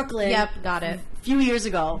 In Brooklyn. Yep, got it. A few years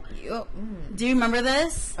ago. Oh, Do you remember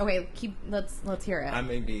this? Okay, let's hear it. I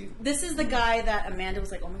may be. This is the guy that Amanda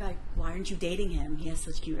was like, "Oh my god, why aren't you dating him? He has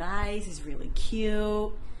such cute eyes. He's really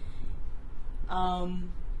cute."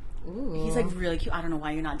 Ooh. He's like really cute. I don't know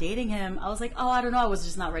why you're not dating him. I was like, "Oh, I don't know. I was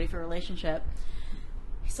just not ready for a relationship."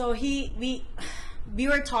 So we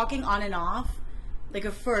were talking on and off like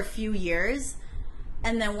for a few years.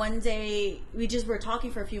 And then one day we just were talking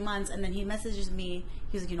for a few months, and then he messages me.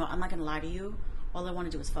 He's like, "I'm not gonna lie to you. All I want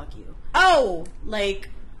to do is fuck you." Oh! Like,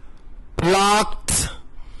 Blocked.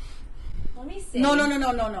 Let me see. no.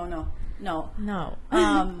 No.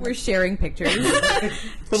 Um, We're sharing pictures.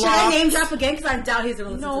 Should I name drop again? Because I doubt he's gonna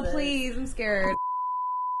listen No, to this. please. I'm scared.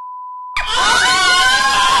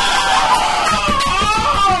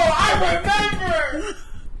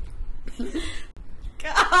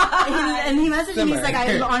 And he messaged me. He's like,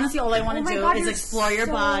 honestly, all I want to Oh my do God, is you're explore your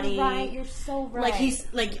so body. Right. You're so right. Like he's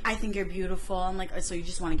like, I think you're beautiful. I'm like, so you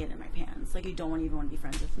just want to get in my pants? Like you don't even want to be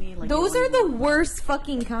friends with me? Like Those you are don't the even- worst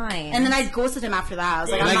fucking kind. And then I ghosted him after that. I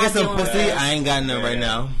was like, When I'm I not get some dealing with pussy, this. I ain't got none right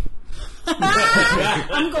now.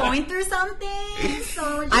 I'm going through something,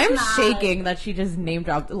 so just I'm not. shaking that she just name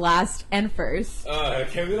dropped last and first.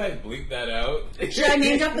 Can we like bleep that out? Should I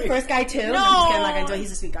name drop the first guy too? No. I'm just kidding. Like, I know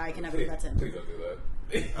he's a sweet guy. I can never do that to him. Please don't do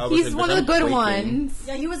that. He's one of the good ones.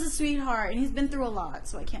 Yeah, he was a sweetheart, and he's been through a lot,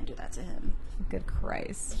 so I can't do that to him. Good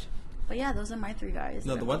Christ. But yeah, those are my 3 guys.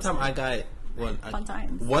 No, the one time I got Fun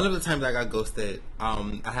times. One of the times I got ghosted,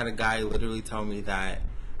 I had a guy literally tell me that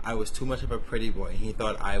I was too much of a pretty boy. He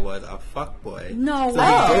thought I was a fuck boy. No so way.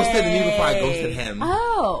 he ghosted me before I ghosted him.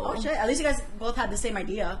 Oh shit! At least you guys both had the same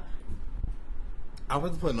idea. I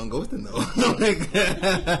wasn't planning on ghosting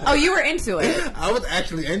though. Oh, you were into it. I was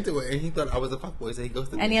actually into it, and he thought I was a fuck boy, so he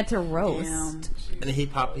ghosted me. And he had to roast. Damn. And then he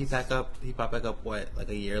popped back up. He popped back up. What, like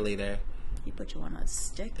a year later? He put you on a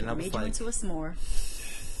stick And I and was made you like- into a s'more.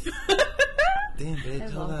 Damn, bitch, I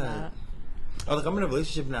hold love up. that. Oh, look, I'm in a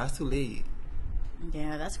relationship now. It's too late.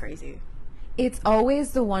 Yeah, that's crazy. It's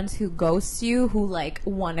always the ones who ghost you who like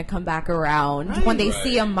want to come back around when they Right.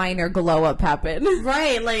 see a minor glow up happen.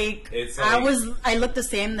 Right, like, It's I like- look the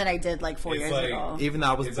same that I did like 4 It's years like- ago. Even though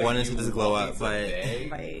I was It's born like into you this glow want me up, to but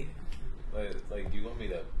beg? Right. Like, do you want me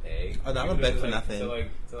to beg? Oh, no, I'm You a beg for like, nothing.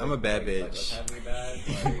 to I'm a bad like, bitch. let's have me bad.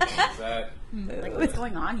 Like, is that Like, what's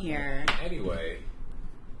going on here? anyway?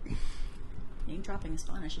 Name dropping is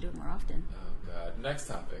fun. I should do it more often. Oh God. Next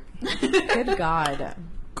topic. Good God.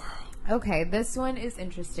 Okay, this one is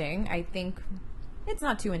interesting. I think it's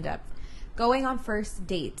not too in depth. Going on first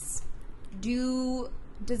dates.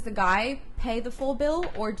 Does the guy pay the full bill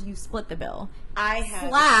or do you split the bill? I have.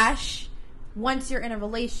 Slash, once you're in a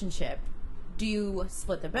relationship, do you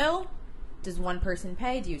split the bill? Does one person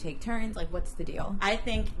pay? Do you take turns? Like, what's the deal? I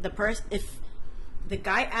think if the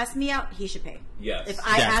guy asks me out, he should pay. Yes. If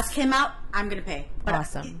I Yes. ask him out, I'm gonna pay. But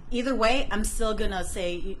Awesome. Either way, I'm still gonna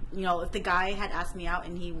say, you know, if the guy had asked me out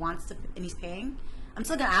and he wants to, and he's paying, I'm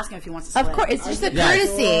still gonna ask him if he wants to. Split. Of course, it's just a Yes.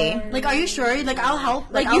 courtesy. Like, are you sure? Like, I'll help.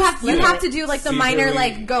 Like, I'll you have split it. to do like the minor Secretly-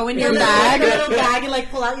 like go in Your your little bag. bag and like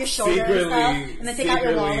pull out your shoulder and stuff, and then take out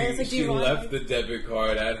your wallet. It's like, do she you want? left the debit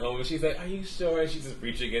card at home, and she's like, "Are you sure?" And she's just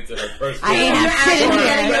reaching into her purse. I am You're actually sitting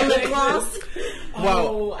getting here. your lip gloss.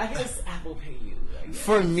 Oh, I guess Apple Pay you. I guess.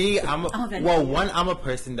 for me, I'm then- I'm a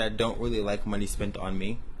person that don't really like money spent on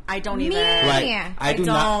me. I don't Me. either. Like Yeah. I do I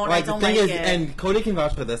not don't- like I don't the thing like is, it. and Kody can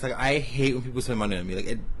vouch for this. Like I hate when people spend money on me.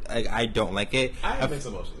 Like I don't like it. I have mixed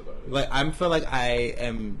emotions about it. Like I feel like I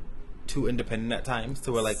am too independent at times.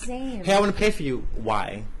 To where like, Same. hey, I want to pay for you.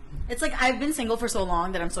 Why? It's like I've been single for so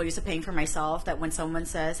long that I'm so used to paying for myself that when someone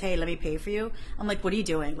says, "Hey, let me pay for you," I'm like, "What are you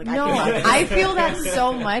doing?" Like, No, I pay. I feel that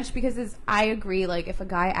so much because I agree. Like, if a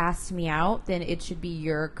guy asks me out, then it should be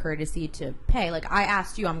your courtesy to pay. Like, I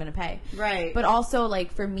asked you, I'm going to pay. Right. But also,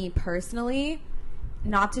 like, for me personally,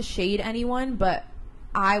 not to shade anyone, but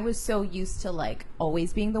I was so used to, like,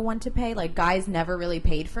 always being the one to pay. Like, guys never really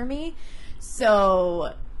paid for me.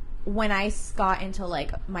 So when I got into,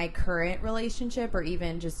 like, my current relationship or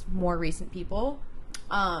even just more recent people,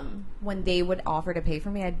 when they would offer to pay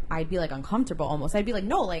for me, I'd be like uncomfortable almost. I'd be like,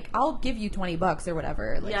 no, like I'll give you $20 or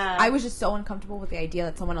whatever. Like, Yeah. I was just so uncomfortable with the idea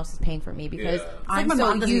that someone else is paying for me because Yeah. It's like I'm my so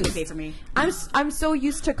mom doesn't even used. pay for me. I'm so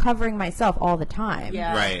used to covering myself all the time.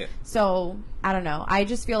 Yeah. Right. So I don't know. I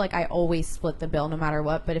just feel like I always split the bill no matter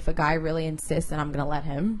what. But if a guy really insists, then I'm gonna let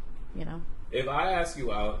him. You know. If I ask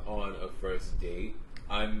you out on a first date,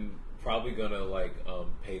 I'm probably gonna like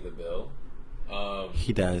pay the bill.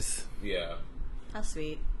 He does. Yeah, How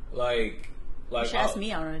sweet. like You should ask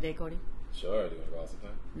me out on a date, Cody. Sure, do you want to go out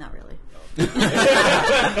sometime? Not really.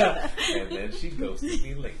 And then she ghosted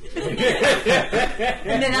me later.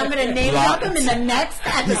 And then I'm gonna name drop him in the next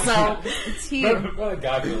episode. It's he. Remember the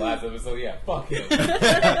guy from the last episode? Yeah, fuck him.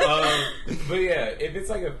 But yeah, if it's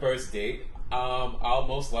like a first date, I'll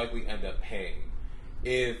most likely end up paying.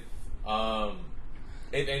 If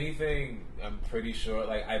anything, I'm pretty sure.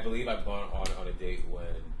 Like, I believe I've gone on a date when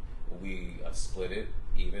we split it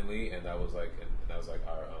evenly, and that was like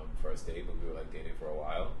our first date, but we were like dating for a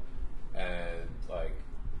while, and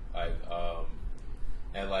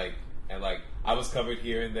I was covered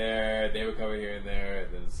here and there, they were covered here and there,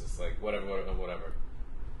 and then it's just like whatever.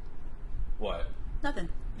 What? Nothing.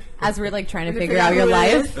 As we're like trying to We figure out your who it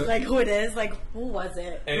life. is, like who it is, like who was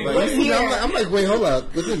it? Anyway. Who's here? I'm like, wait, hold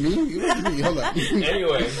up. Was it me? Hold up.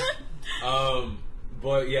 Anyway,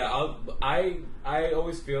 but yeah, I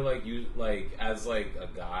always feel like you like as like a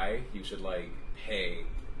guy, you should like pay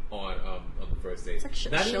on the first date. It's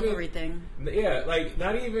like chivalry thing. Yeah, like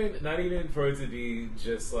not even for it to be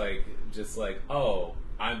just like oh,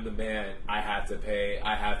 I'm the man, I had to pay,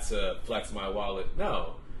 I had to flex my wallet.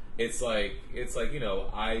 No, it's like you know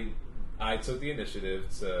I I took the initiative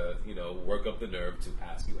to, work up the nerve to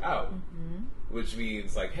ask you out, which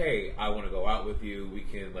means like, hey, I want to go out with you. We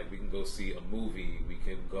can go see a movie. We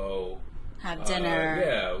can go have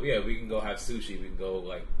dinner. We can go have sushi. We can go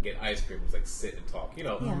like get ice cream. Just like sit and talk.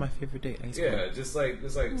 Oh, my favorite date, ice cream. Yeah, just like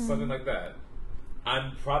something like that.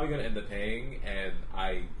 I'm probably gonna end up paying, and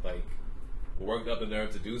I like worked up the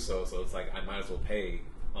nerve to do so. So it's like I might as well pay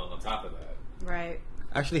on top of that. Right.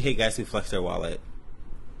 I actually hate guys who flex their wallet.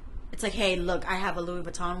 It's like, hey, look, I have a Louis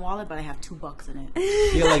Vuitton wallet, but I have $2 in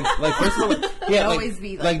it. Yeah, like first of all, yeah, always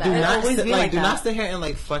be like that. do not Always sit, be like like do that. not sit here and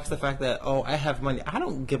like flex the fact that I have money. I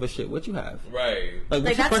don't give a shit what you have. Right. Like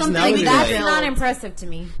what's your that's something personality? we That's build. not impressive to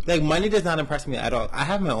me. Like money does not impress me at all. I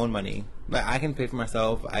have my own money. Like I can pay for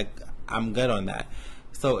myself. I'm good on that.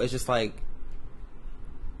 So it's just like,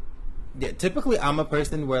 yeah. Typically, I'm a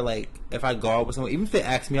person where like if I go out with someone, even if they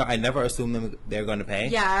ask me out, I never assume they're going to pay.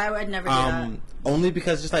 Yeah, I would never do that. Only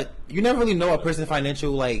because just like you never really know a person's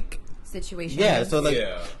financial like Situation. yeah. So like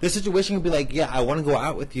Yeah. the situation can be like, yeah, I want to go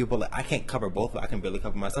out with you, but like I can't cover both. I can barely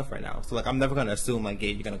cover myself right now. So like I'm never gonna assume like, yeah,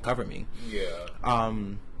 you're gonna cover me. Yeah.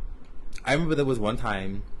 I remember there was one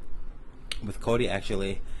time with Kody,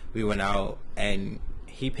 actually, we went out and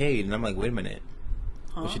he paid, and I'm like, wait a minute,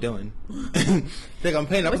 what you doing? Like I'm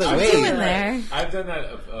paying. I was What like, you wait. doing there? I've done that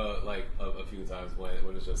a few times when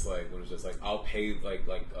it's just like I'll pay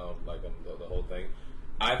the whole thing.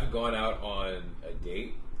 I've gone out on a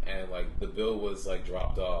date and like the bill was like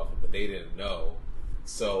dropped off, but they didn't know.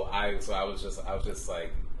 So I was just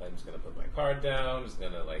like, I'm just gonna put my card down. I'm just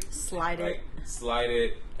gonna like Slide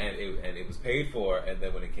it, and it was paid for. And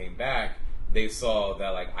then when it came back, they saw that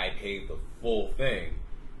like I paid the full thing,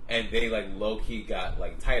 and they like low key got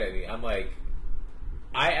like tight at me. I'm like,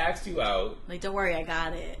 I asked you out. Like, don't worry, I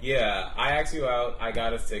got it. Yeah, I asked you out. I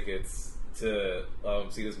got us tickets to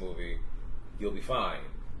see this movie. You'll be fine.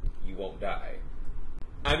 You won't die.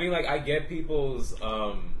 I mean, like, I get people's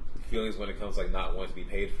feelings when it comes to, like, not wanting to be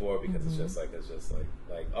paid for, because it's just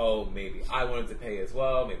like, oh, maybe I wanted to pay as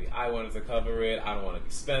well. Maybe I wanted to cover it. I don't want to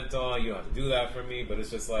be spent on. You don't have to do that for me. But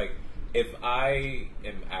it's just like, if I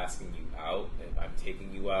am asking you out, if I'm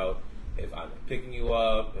taking you out, if I'm picking you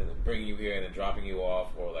up and then bringing you here and then dropping you off,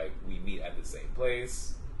 or like we meet at the same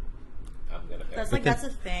place, I'm gonna pay. That's a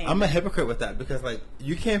thing. I'm a hypocrite with that because like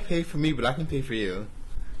you can't pay for me, but I can pay for you.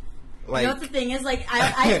 Like, You know what the thing is? Like,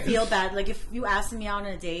 I feel bad. Like, if you ask me out on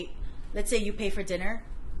a date, let's say you pay for dinner,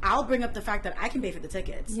 I'll bring up the fact that I can pay for the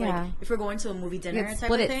tickets. Yeah. Like, if we're going to a movie dinner You'd type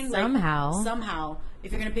split of it thing. somehow. Like, somehow.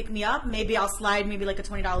 If you're going to pick me up, maybe I'll slide maybe like a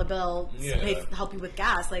 $20 bill to help you with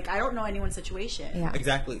gas. Like, I don't know anyone's situation. Yeah.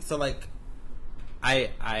 exactly. So like,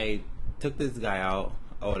 I took this guy out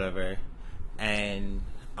or whatever, and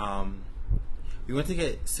we went to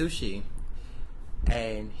get sushi,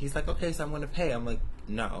 and he's like, okay, so I'm gonna pay. I'm like,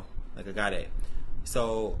 no, like I got it.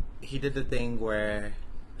 So he did the thing where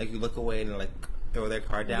like you look away and like throw their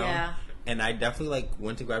card down. Yeah. And I definitely like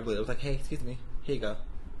went to grab it. I was like, hey, excuse me, here you go.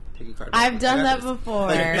 Take your card. I've done I that got this. before.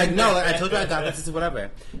 Like no, like, I told you I got this,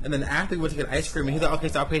 whatever. And then after we went to get ice cream, and he's like, okay,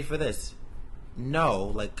 so I'll pay for this. No,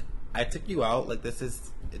 like I took you out. Like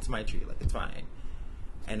it's my treat. Like it's fine.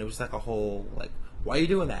 And it was like a whole like, why are you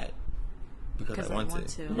doing that? Because I want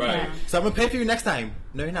to. Right. Yeah. So I'm gonna pay for you next time.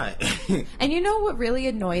 No, you're not. And you know what really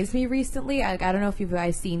annoys me recently? I don't know if you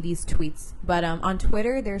guys seen these tweets, but on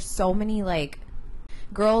Twitter, there's so many like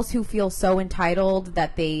girls who feel so entitled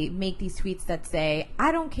that they make these tweets that say,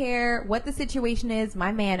 "I don't care what the situation is.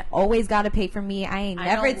 My man always got to pay for me. I ain't I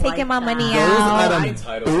never don't taking like my that. money Those out." are them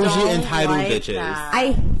Entitled. bougie Don't entitled like bitches. that.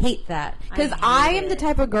 I hate that because I I hate am the it.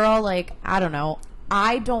 type of girl like I don't know.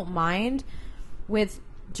 I don't mind with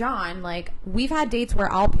John. Like we've had dates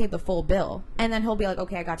where I'll pay the full bill and then he'll be like,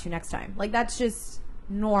 "Okay, I got you next time." Like that's just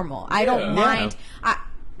normal. I don't Yeah. mind.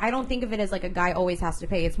 I don't think of it as like a guy always has to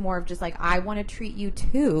pay. It's more of just like I want to treat you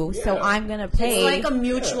too, so Yeah. I'm gonna pay. It's like a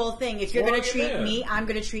mutual thing. If you're Well, going to treat yeah. me, I'm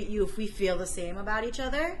going to treat you. If we feel the same about each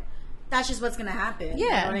other, that's just what's going to happen. You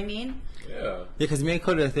Yeah. know what I mean? Yeah. Yeah, because me and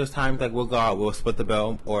Kody, like, there's times like we'll go out, we'll split the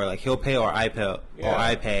bill, or like he'll pay or I pay, or Yeah.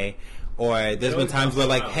 I pay, or there's been always times comes where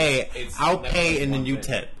like, around. hey, It's I'll never pay like and then one you thing.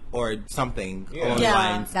 tip or something Yeah. along the Yeah.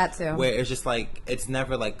 lines. That too. Where it's just like it's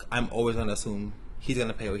never like I'm always gonna assume he's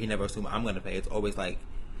gonna pay or he never assume I'm gonna pay. It's always like,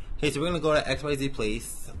 hey, so we're gonna go to XYZ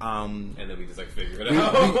place. And then we just like figure it We,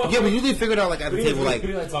 out. we usually figure it out like at the We table, like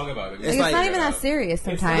didn't talk about it. It's it's like- not even that serious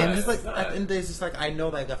It's sometimes. not. just like It's not. at the end of the day, it's just like I know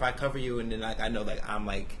like if I cover you and then like I know like I'm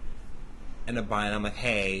like in a bind, I'm like,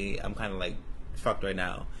 hey, I'm kind of like fucked right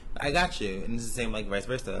now. I got you, and it's the same like vice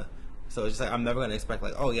versa. So it's just like I'm never gonna expect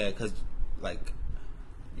like, oh yeah, because like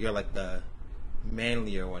you're like the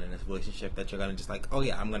manlier one in this relationship that you're gonna just like, oh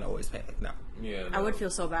yeah, I'm gonna always pay. No. Yeah, I would feel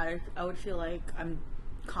so bad. I would feel like I'm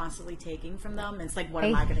constantly taking from them. It's like, what I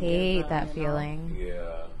am I going to give hate them, that you know? feeling.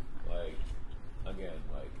 Yeah, like again,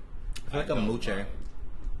 like I feel like a don't moocher. mind.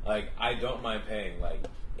 Like I don't mind paying. Like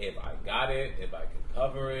if I got it, if I can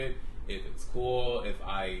cover it, if it's cool, if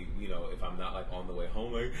I, you know, if I'm not like on the way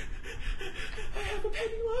home, like I have a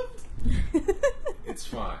penny left. It's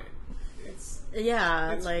fine. It's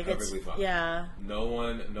It's perfectly fine. yeah. No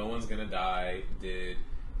one's gonna die.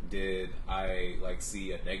 Did I like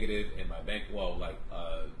see a negative in my bank? Well, like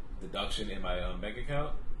deduction in my bank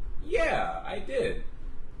account? Yeah, I did.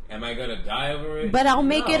 Am I gonna die over it? But I'll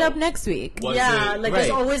make it No. up next week. Was Yeah, it- like there's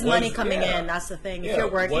right. always money Was- coming yeah. in. That's the thing. Yeah, If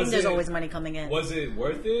you're working, was there's it- always money coming in. Was it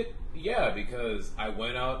worth it? Yeah, because I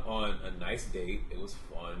went out on a nice date. It was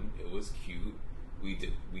fun. It was cute. We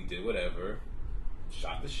did whatever.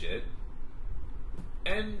 Shot the shit.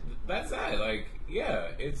 And that's that. Like, yeah,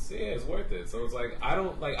 it's worth it. So it's like I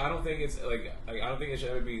don't think it's like I don't think it should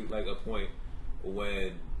ever be like a point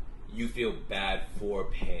when you feel bad for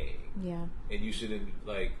paying. Yeah. And you shouldn't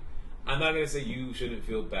like. I'm not gonna say you shouldn't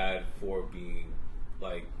feel bad for being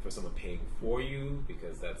like for someone paying for you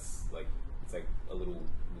because that's like it's like a little.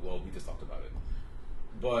 Well, we just talked about it,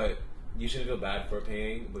 but you shouldn't feel bad for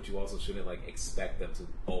paying, but you also shouldn't like expect them to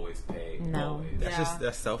always pay. No. Always.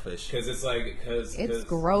 That's selfish. Because it's like It's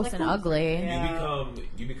gross Like, and ugly. Yeah.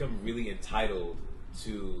 you become really entitled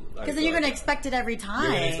to Because then you're going to expect it every you're time.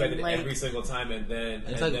 going to expect it Like, every single time, and then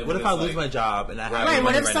It's and like, then what when if I it's lose like, my job and I have Right, no right, what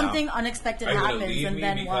money if right something now? unexpected Are you gonna happens leave and me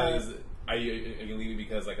then because what? are you gonna leave me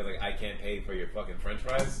because like I can't pay for your fucking French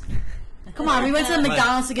fries? Come on, we went to the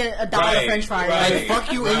McDonald's to get $1 Right, French fries. right. Like,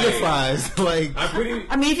 fuck you and your fries. Like, I'm pretty.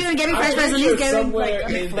 I mean, if you're going to get me French I'm fries, at pretty least sure get me somewhere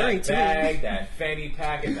like a in McFlurry that too. bag, that fanny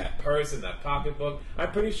pack, and that purse, and that pocketbook,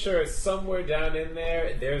 I'm pretty sure somewhere down in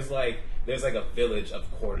there, there's like a village of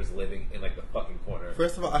quarters living in like the fucking corner.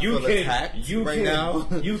 first of all, I You feel can- attacked you right can- now.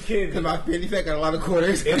 you can- Because my fanny pack got a lot of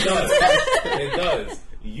quarters. It does. It does.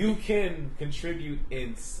 You can contribute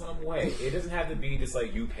in some way. It doesn't have to be just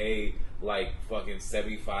like you pay like fucking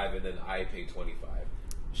 75 and then I pay 25.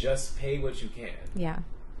 Just pay what you can, Yeah.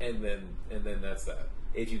 and then that's that.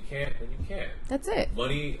 If you can't, then you can't. That's it.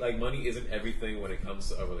 Money isn't everything when it comes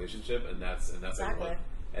to a relationship, and that's Exactly.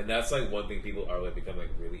 like one thing people are like become like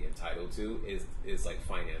really entitled to is like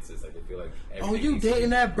finances. Like they feel like Oh, everything you needs to be- dating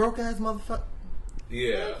that broke ass motherfucker?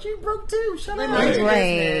 Yeah. She broke too. Shut Like, up. mind your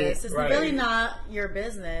Right. business. It's Right. really not your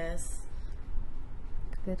business.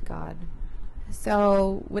 Good God.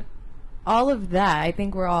 So, with all of that, I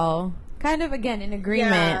think we're all kind of, again, in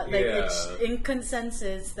agreement. Yeah, like Yeah. it's in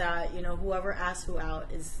consensus that, you know, whoever asks who out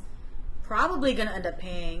is probably going to end up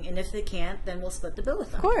paying, and if they can't, then we'll split the bill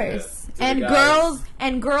with them. Of course. Yeah. And To the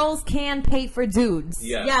guys- girls can pay for dudes.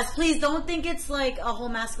 Yeah. Yes, please don't think it's like a whole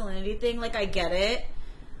masculinity thing. Like, I get it,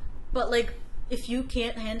 but like, if you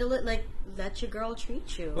can't handle it, like, let your girl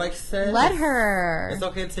treat you. Like said, Let her. It's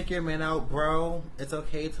okay to take your man out, bro. It's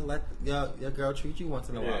okay to let your girl treat you once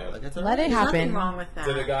in a Yeah. while. Like, it's Let it There's happen. nothing wrong with that.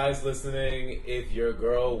 To the guys listening, if your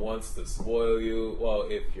girl wants to spoil you, well,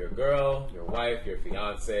 if your girl, your wife, your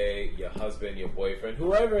fiance, your husband, your boyfriend,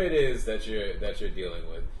 whoever it is that you're dealing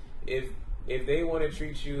with, if they want to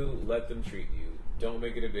treat you, let them treat you. Don't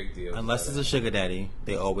make it a big deal. Unless it's a sugar daddy,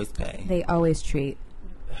 they always pay. They always treat.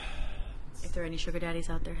 If there are any sugar daddies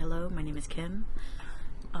out there, hello, my name is Kim.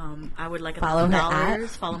 I would like Follow her $1,000. at.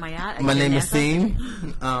 Follow my at. My name is Kim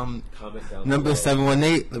Asim. comment down Number below.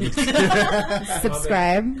 718. Let me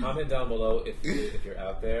Subscribe. Comment down below if you're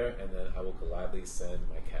out there, and then I will gladly send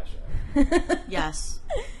my cash out. Yes.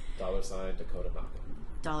 $sign Dakota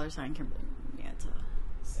Malcolm. $sign Kimberly. Yeah, it's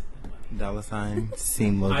Send that money. $,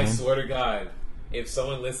 Seam I Logan. swear to God, if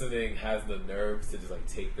someone listening has the nerves to just like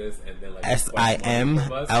take this and then like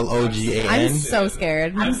SIMLOGAN. I'm so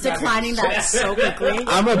scared. I'm declining that so quickly.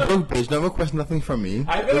 I'm a broke bitch. Don't request nothing from me.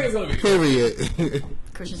 I feel like it's gonna be Period.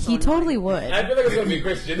 Christian's He so totally annoying. would. I feel like it's gonna be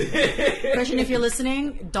Christian. Christian, if you're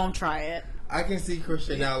listening, don't try it. I can see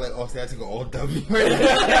Christian now, like, oh, see, I took an old W. He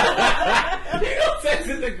gonna text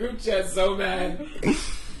in the group chat so mad.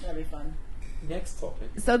 That'd be fun. Next topic.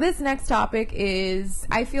 So this next topic is,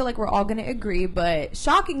 I feel like we're all going to agree, but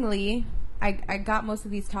shockingly, I got most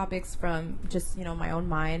of these topics from just, you know, my own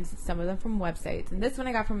mind, some of them from websites. And this one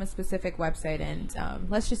I got from a specific website, and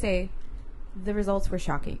let's just say the results were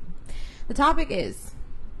shocking. The topic is,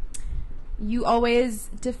 you always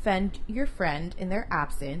defend your friend in their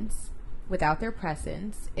absence without their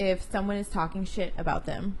presence if someone is talking shit about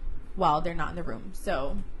them while they're not in the room.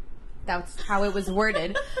 So that's how it was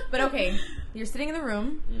worded. But okay, you're sitting in the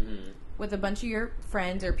room with a bunch of your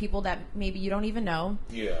friends or people that maybe you don't even know.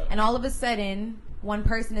 Yeah. And all of a sudden, one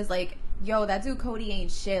person is like, yo, that dude Kody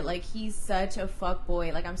ain't shit. Like, he's such a fuck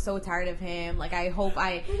boy. Like, I'm so tired of him. Like, I hope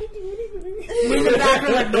I... In the back,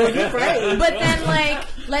 we're like, no, you're right. But then, like,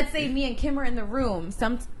 let's say me and Kim are in the room.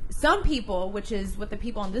 Some people, which is what the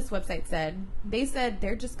people on this website said, they said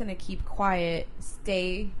they're just going to keep quiet,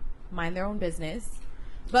 mind their own business.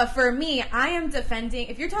 But for me, I am defending...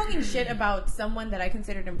 If you're talking shit about someone that I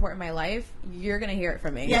considered important in my life, you're going to hear it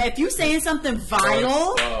from me. Yeah, if you're saying something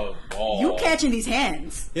vital, you catching these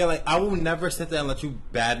hands. Yeah, like, I will never sit there and let you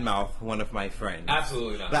badmouth one of my friends.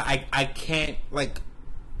 Absolutely not. Like, I can't, like...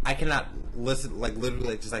 I cannot listen, like, literally,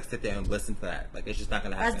 like, just, like, sit there and listen to that. Like, it's just not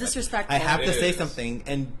going to happen. That's disrespectful. I have to It say is. something,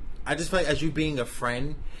 and I just feel like as you being a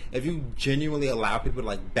friend, if you genuinely allow people to,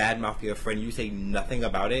 like, badmouth your friend, you say nothing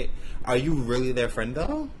about it, are you really their friend,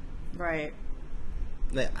 though? Right.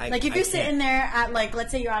 Like, If you're sitting there at, like, let's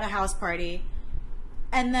say you're at a house party,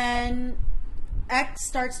 and then X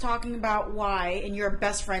starts talking about Y, and you're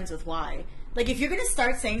best friends with Y. Like, if you're going to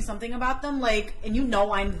start saying something about them, like, and you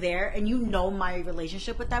know I'm there, and you know my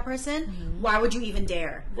relationship with that person, why would you even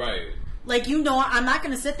dare? Right. Like, you know, I'm not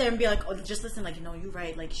going to sit there and be like, oh, just listen, like, you know, you're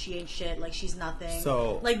right. Like, she ain't shit. Like, she's nothing.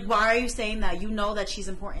 So... Like, why are you saying that? You know that she's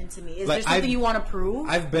important to me. Is Like, there something you want to prove?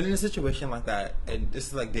 I've been in a situation like that, and this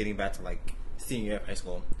is, like, dating back to, like, senior year of high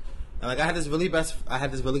school. And, like, I had this really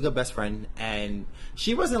good best friend, and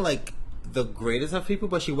she wasn't, like, the greatest of people,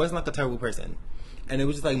 but she wasn't, like, a terrible person. And it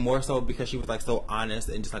was just, like, more so because she was, like, so honest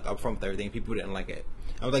and just, like, upfront with everything. People didn't like it.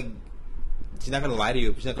 I was like, she's not going to lie to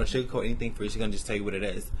you. She's not going to sugarcoat anything for you. She's going to just tell you what it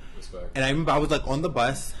is. Respect. And I remember I was, like, on the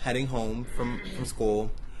bus heading home from school,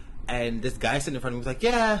 and this guy sitting in front of me was like,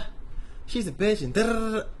 yeah, she's a bitch, and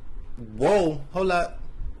da-da-da-da. Whoa, hold up.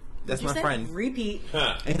 That's You my said friend. Repeat.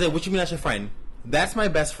 Huh. And he's like, what you mean that's your friend? That's my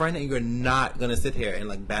best friend, and you're not going to sit here and,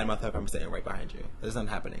 like, badmouth her if I'm sitting right behind you. That's not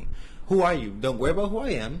happening. Who are you? Don't worry about who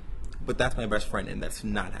I am. But that's my best friend, and that's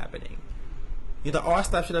not happening. You're like, oh, I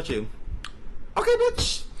slapped shit at you. Okay,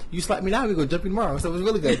 bitch. You slapped me now, we're going to jump you tomorrow. So it was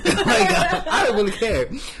really good. Like, I don't really care.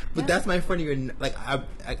 But that's my friend. You're like,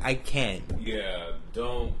 I can't.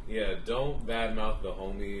 Don't badmouth the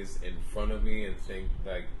homies in front of me and think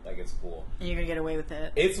like it's cool. And you're going to get away with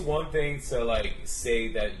it. It's one thing to, like,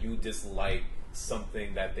 say that you dislike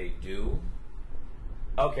something that they do.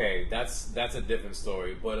 Okay, that's a different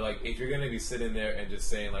story. But, like, if you're gonna be sitting there and just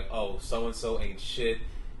saying, like, oh, so and so ain't shit,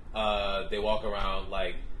 they walk around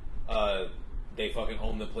like they fucking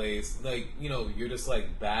own the place, like, you know, you're just,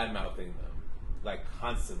 like, bad mouthing them, like,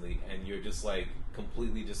 constantly, and you're just, like,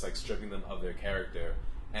 completely just, like, stripping them of their character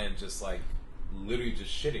and just, like, literally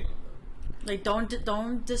just shitting on them. Like,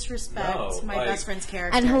 don't disrespect my best friend's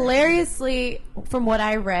character. And hilariously, from what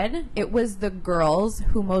I read, it was the girls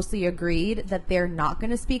who mostly agreed that they're not going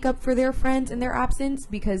to speak up for their friends in their absence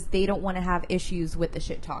because they don't want to have issues with the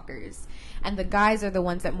shit talkers. And the guys are the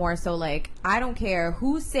ones that more so like, I don't care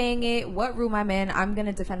who's saying it, what room I'm in, I'm going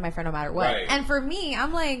to defend my friend no matter what. Right. And for me,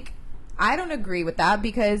 I'm like, I don't agree with that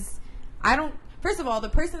because I don't... First of all, the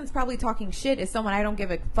person that's probably talking shit is someone I don't give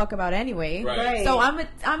a fuck about anyway. Right. So I'm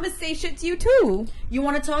gonna say shit to you too. You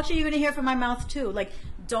want to talk shit, you're going to hear from my mouth too. Like,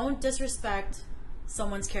 don't disrespect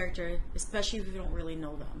someone's character, especially if you don't really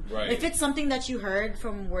know them. Right. If it's something that you heard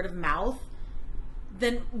from word of mouth,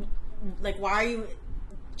 then, like, why are you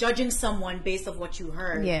judging someone based on what you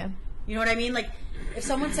heard? Yeah. You know what I mean? Like, if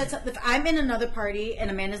someone said something, if I'm in another party and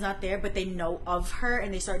Amanda's not there, but they know of her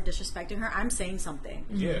and they start disrespecting her, I'm saying something.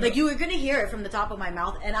 Yeah. Like, you are going to hear it from the top of my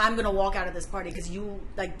mouth, and I'm going to walk out of this party because you,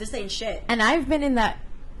 like, this ain't shit. And I've been in that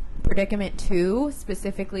predicament too,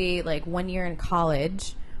 specifically like 1 year in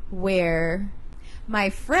college, where my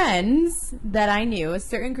friends that I knew, a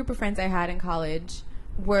certain group of friends I had in college,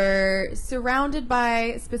 were surrounded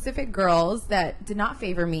by specific girls that did not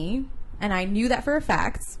favor me, and I knew that for a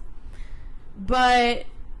fact. But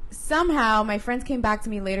somehow my friends came back to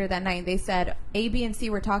me later that night and they said, A, B, and C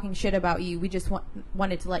were talking shit about you. We just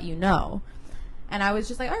wanted to let you know. And I was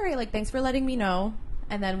just like, all right, like, thanks for letting me know.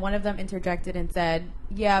 And then one of them interjected and said,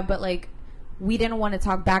 yeah, but, like, we didn't want to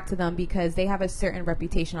talk back to them because they have a certain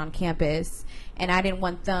reputation on campus, and I didn't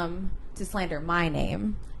want them to slander my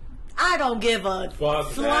name. I don't give a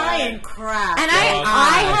flying crap. And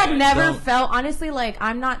I had never felt, honestly, like,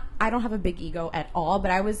 I don't have a big ego at all, but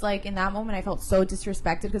I was like, in that moment, I felt so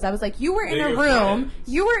disrespected because I was like, you were in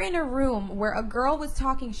a room where a girl was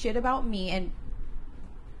talking shit about me and,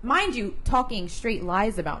 mind you, talking straight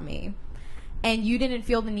lies about me. And you didn't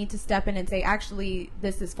feel the need to step in and say, actually,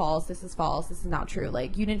 this is false, this is not true.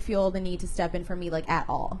 Like, you didn't feel the need to step in for me, like, at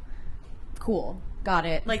all. Cool. Got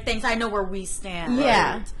it. Like, thanks, I know where we stand.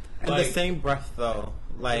 Yeah. Right? In the same breath, though,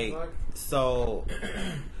 like, fuck? so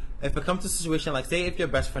if it comes to a situation, like, say if your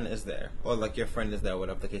best friend is there, or like your friend is there,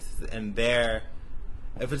 whatever the case is, and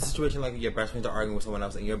if it's a situation like your best friends are arguing with someone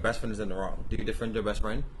else and your best friend is in the wrong, do you defend your best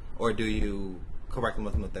friend, or do you correct them,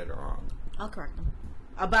 let them know they're wrong? I'll correct them,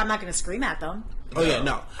 but I'm not going to scream at them. Oh yeah,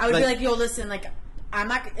 no. I would be like, yo, listen, like, I'm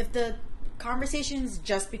not. If the conversation's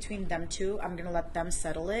just between them two, I'm gonna let them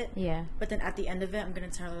settle it. Yeah. But then at the end of it, I'm gonna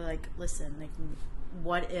tell her like, listen, like,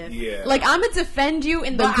 what if? Yeah. Like, I'm gonna defend you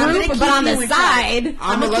in the But I'm group, gonna but keep on you the in side, check.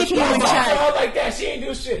 I'm gonna let keep you you in know. check. Oh, like that. She ain't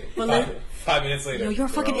do shit. But like, 5 minutes later. yo, you're a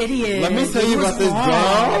fucking idiot. Let me tell you about this,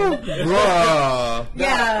 girl. Bruh.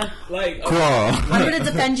 Yeah. Like, Bruh. I'm gonna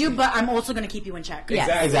defend you, but I'm also gonna keep you in check.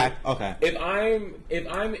 Yeah. Exactly. Okay. If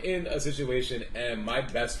I'm in a situation and my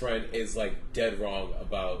best friend is like dead wrong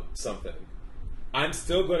about something, I'm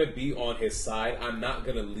still gonna be on his side. I'm not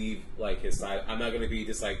gonna leave like his side. I'm not gonna be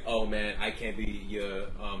just like, oh man, I can't be your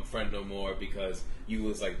friend no more because you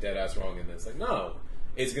was like dead ass wrong in this. Like, no.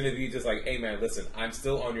 It's gonna be just like, hey man, listen, I'm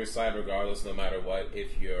still on your side regardless, no matter what.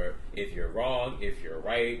 If you're wrong, if you're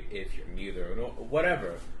right, if you're neither, no,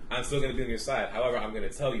 whatever, I'm still gonna be on your side. However, I'm gonna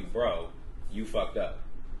tell you, bro, you fucked up.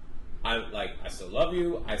 I still love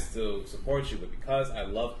you, I still support you, but because I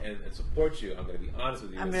love and support you, I'm gonna be honest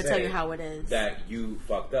with you. I'm gonna tell you how it is. That you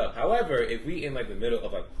fucked up. However, if we in like the middle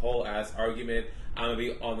of like whole ass argument, I'm gonna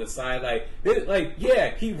be on the side like,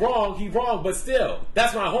 yeah, he wrong, but still,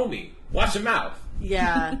 that's my homie. Watch your mouth.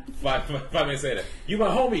 Yeah. 5 minutes later, you my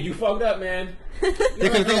homie, you fucked up, man.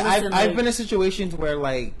 Because I've been in situations where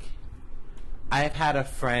like I've had a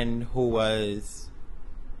friend who was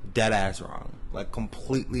dead ass wrong, like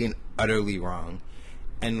completely and utterly wrong,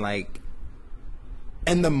 and like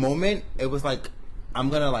in the moment it was like, I'm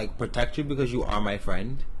gonna like protect you because you are my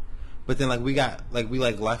friend, but then like we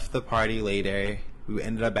left the party later, we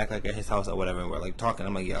ended up back like at his house or whatever, and we're like talking.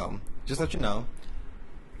 I'm like, yo, just let you know,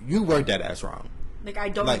 you were dead ass wrong. Like, I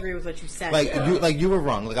don't agree with what you said. Like, you were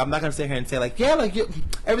wrong. Like, I'm not gonna sit here and say like, yeah, like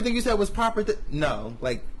everything you said was proper. No,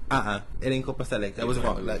 like, it ain't copacetic. That was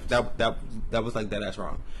wrong. Like that was like dead ass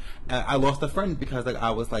wrong. And I lost a friend because like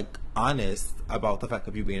I was like honest about the fact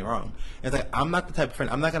of you being wrong. And it's like, I'm not the type of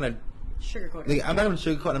friend. I'm not gonna sugarcoat. Like, I'm not gonna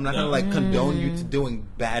sugarcoat. I'm not gonna like condone you to doing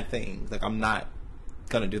bad things. Like, I'm not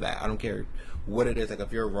gonna do that. I don't care what it is. Like,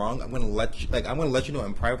 if you're wrong, I'm gonna let you know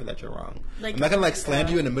in private that you're wrong. Like, I'm not gonna like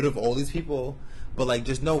slander you in the middle of all these people. But like,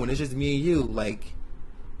 just know when it's just me and you, like,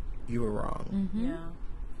 you were wrong. Mm-hmm. Yeah.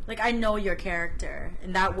 Like, I know your character,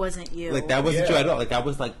 and that wasn't you. Like, that wasn't you at all. Like, that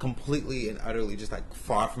was like completely and utterly just like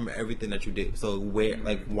far from everything that you did. So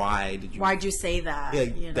why'd you say that? Yeah,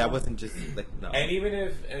 you know? that wasn't just like, no. And even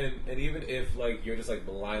if like you're just like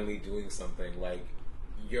blindly doing something, like,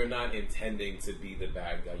 you're not intending to be the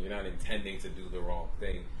bad guy. You're not intending to do the wrong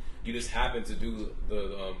thing. You just happen to do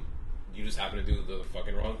the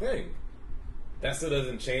fucking wrong thing. That still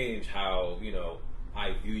doesn't change how, you know,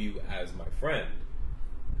 I view you as my friend.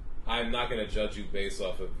 I'm not going to judge you based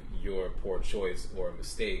off of your poor choice or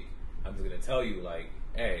mistake. I'm just going to tell you, like,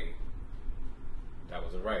 hey, that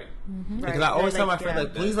wasn't right. Mm-hmm. Because I always tell my friends,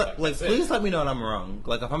 like, please let me know that I'm wrong.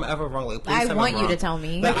 Like, if I'm ever wrong, like, please tell me I'm wrong. I want you to tell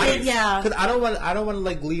me. Like, because I don't want to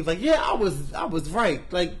like leave. Like, yeah, I was right.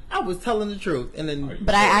 Like, I was telling the truth, and then.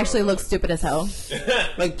 But I actually look stupid as hell.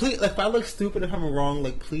 Like, please, like, if I look stupid, if I'm wrong,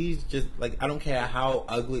 like, please just like, I don't care how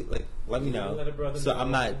ugly. Like, let me know. So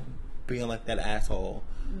I'm not being like that asshole.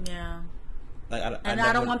 Yeah. Like,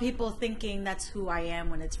 I don't want people thinking that's who I am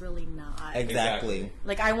when it's really not. Exactly.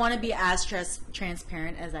 Like, I want to be as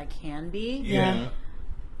transparent as I can be. Yeah.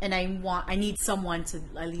 And I need someone to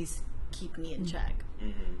at least keep me in check.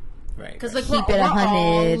 Mm-hmm. Right. Because like keep we're it all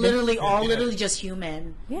 100. literally just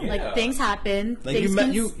human. Yeah. Like things happen. Like,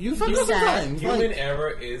 things you fuck up sometimes. Human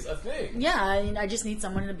error is a thing. Yeah, and I just need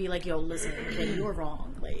someone to be like, yo, listen, okay, you were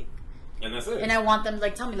wrong. Like. And that's it. And I want them to,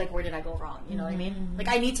 like, tell me, like, where did I go wrong? You know what I mean? Like,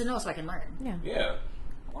 I need to know so I can learn. Yeah.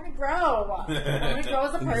 I want to grow. I want to grow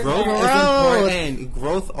as a person. Growth is important.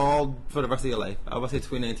 Growth all for the rest of your life. I would say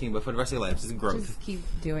 2019, but for the rest of your life, just growth. Just keep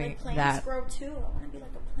doing Like, plants that. grow too. I want to be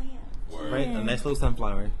like a plant. Word. Right? A nice little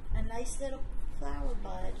sunflower. A nice little flower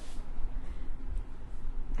bud.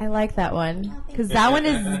 I like that one. Because that one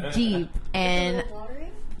is deep. And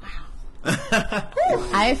Watering? Wow.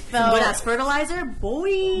 I felt... But as fertilizer, boy.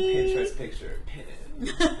 Pinterest picture. Pin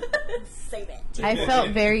it. Save it. I felt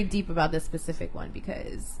very deep about this specific one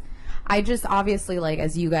because I just obviously, like,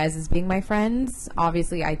 as you guys as being my friends,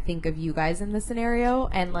 obviously I think of you guys in this scenario,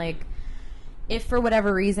 and like, if for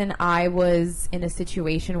whatever reason I was in a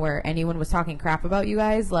situation where anyone was talking crap about you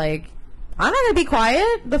guys, like, I'm not gonna be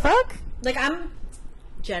quiet. The fuck? Like, I'm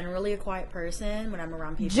generally a quiet person when I'm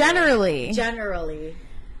around people. Generally.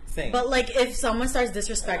 Same. But like, if someone starts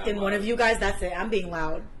disrespecting one of you guys, that's it. I'm being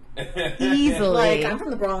loud. Easily. Like, I'm from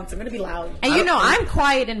the Bronx. I'm gonna be loud. And you know, I'm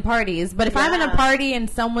quiet in parties, but if I'm in a party and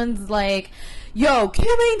someone's like, yo, Kim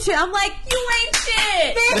ain't shit, I'm like, you ain't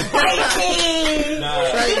shit.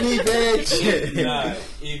 Fight me, bitch. Nah,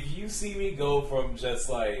 if you see me go from just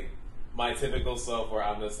like my typical self where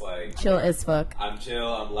I'm just like Chill as fuck. I'm chill,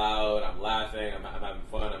 I'm loud, I'm laughing, I'm having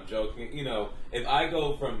fun, I'm joking. You know, if I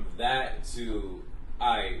go from that to,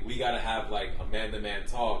 we gotta have like a man-to-man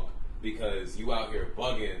talk because you out here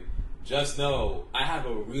bugging, just know I have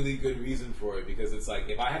a really good reason for it, because it's like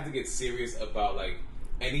if I have to get serious about like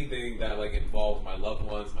anything that like involves my loved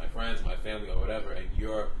ones, my friends, my family, or whatever, and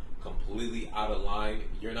you're completely out of line,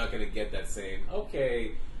 you're not gonna get that same,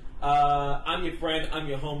 okay, I'm your friend, I'm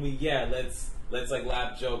your homie, yeah, let's like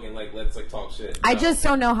laugh, joke, and like let's like talk shit. I just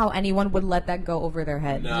don't know how anyone would let that go over their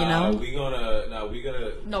head, you know? We're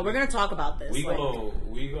gonna talk about this. We gonna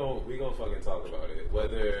fucking talk about it.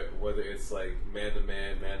 Whether it's like man to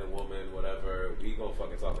man, man to woman, whatever, we gonna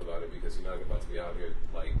fucking talk about it, because you're not about to be out here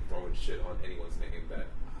like throwing shit on anyone's name that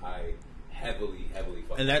I heavily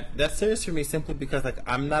fucking. And that's serious for me simply because like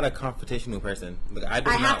I'm not a confrontational person. Like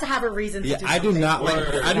I have to have a reason to do I do something. not like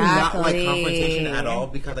confrontation at all,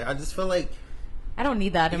 because like I just feel like I don't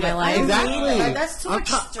need that in my life. Exactly. That's too much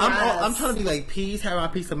stress. I'm trying to be like peace, have my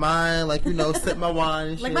peace of mind, like, you know, sip my wine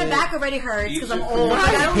and shit. Like, my back already hurts because I'm old.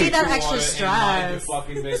 Like, I don't need that extra stress.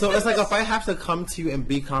 So it's like if I have to come to you and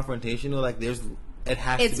be confrontational, like it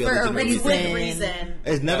has to be a legitimate reason.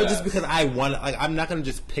 It's never just because I want it. Like, I'm not gonna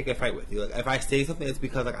just pick a fight with you. Like, if I say something, it's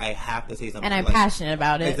because like I have to say something, and I'm like, passionate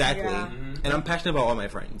about it. Exactly. Yeah. And I'm passionate about all my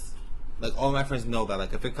friends. Like, all my friends know that.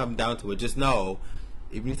 Like, if it comes down to it, just know.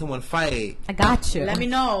 If you need someone to fight, I got you. Let me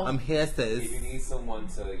know. I'm here, sis. If you need someone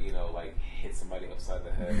to, you know, like hit somebody upside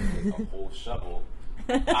the head with a whole shovel,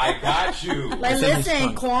 I got you. Like,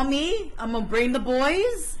 listen, call me. I'm gonna bring the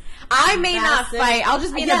boys. I may not fight. I'll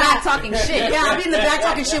just be in the back talking shit. Yeah, I'll be in the back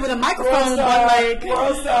talking shit with a microphone. But like,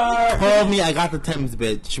 call me. I got the Timbs,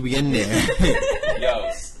 bitch. We in there.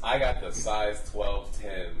 Yo, I got the size 12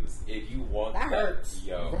 Timbs. If you want that, hurts.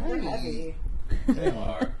 Yo, they're heavy. They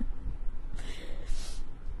are.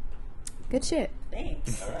 Good shit.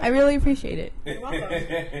 Thanks. Right. I really appreciate it. You're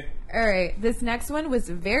welcome. All right, this next one was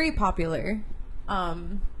very popular,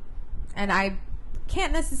 and I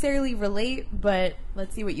can't necessarily relate, but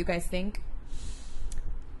let's see what you guys think.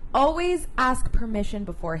 Always ask permission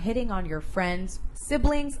before hitting on your friends,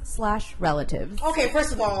 siblings / relatives. Okay,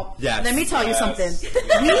 first of all, Yes. let me tell you something.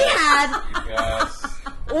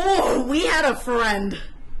 We had a friend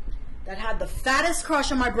that had the fattest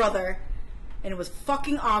crush on my brother, and it was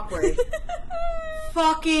fucking awkward.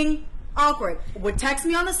 Fucking awkward. Would text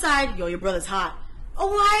me on the side, yo, your brother's hot. Oh,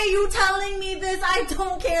 why are you telling me this? I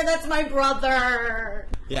don't care. That's my brother.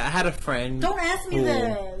 Yeah, I had a friend. Don't ask me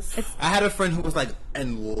this. I had a friend who was like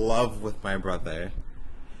in love with my brother,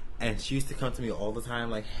 and she used to come to me all the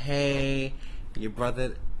time, like, "Hey, your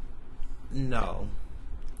brother." No.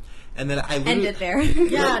 And then I End it there.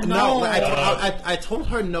 Yeah, no. Like, I told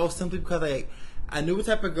her no simply because I knew what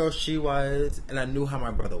type of girl she was, and I knew how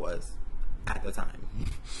my brother was at the time.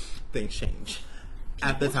 Things change.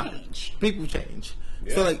 At the time, people change.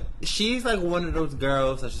 Yeah. So like, she's like one of those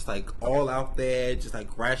girls that's just like all out there, just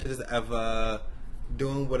like ratchet as ever,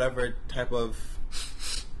 doing whatever type of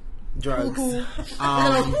drugs.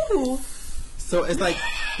 So it's like,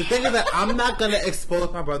 the thing is that I'm not gonna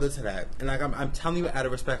expose my brother to that, and like I'm telling you out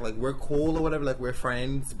of respect, like we're cool or whatever, like we're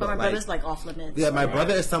friends. But my brother's like off limits. Yeah, my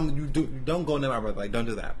brother is someone you don't go near my brother, like don't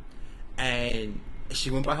do that. And she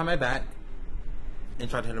went behind my back and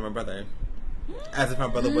tried to hit on my brother, as if my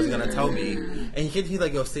brother was gonna tell me. And he's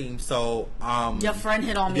like, yo, Asim, so your friend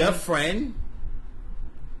hit on me. Your friend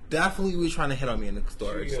definitely was trying to hit on me in the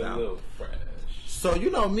storage. She's a little fresh. So you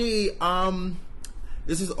know me,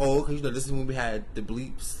 this is old because you know this is when we had the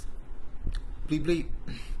bleeps, bleep bleep,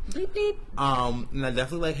 Bleep bleep. and I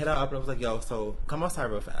definitely like hit her up and I was like, yo, so come outside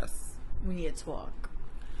real fast. We need to talk.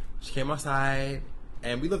 She came outside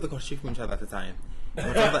and we lived across the street from each other at the time.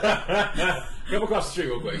 Come across the street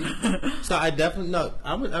real quick. So I definitely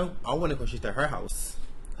I went across the street to her house.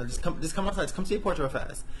 Just come outside. Just come see your porch real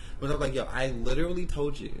fast. But I was like, yo, I literally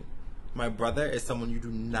told you, my brother is someone you do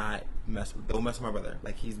not mess with. Don't mess with my brother.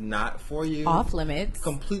 Like, he's not for you. Off limits.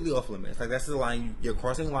 Completely off limits. Like, that's the line. You're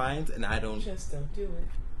crossing lines, and I don't. Just don't do it.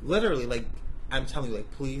 Literally, like, I'm telling you,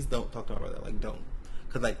 like, please don't talk to my brother. Like, don't.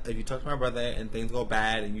 Because, like, if you talk to my brother and things go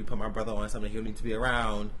bad and you put my brother on something he don't need to be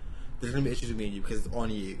around, there's going to be issues with me and you because it's on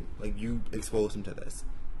you. Like, you exposed him to this.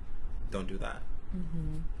 Don't do that.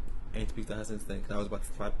 Mm-hmm. I ain't speak to her since then. 'Cause I was about to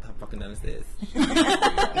slap her fucking down the stairs.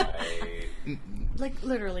 Like,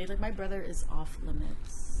 literally, like, my brother is off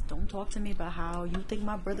limits. Don't talk to me about how you think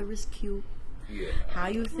my brother is cute. Yeah. How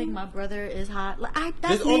you think my brother is hot. Like,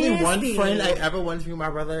 that's There's only one nasty. friend I ever wanted to be my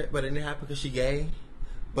brother, but it didn't happen because she gay.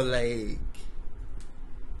 But like,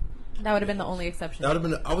 That would have been the only exception. that would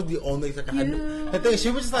have been. I was the only exception. The thing, she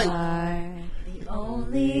was just like, The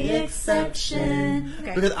only exception.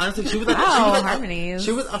 Okay. because honestly, she was like, Wow, harmonies.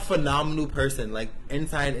 She was a phenomenal person, like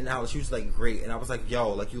inside and out. She was like great, and I was like, yo,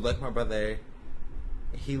 like you like my brother.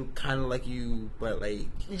 He kind of like you, but like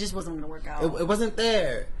It just wasn't going to work out. it wasn't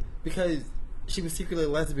there because she was secretly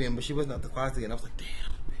lesbian, but she wasn't out the closet, and I was like,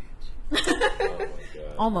 damn, bitch, Oh my god.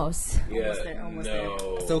 Almost. Yeah, Almost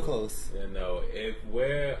no. so close. Yeah, no. If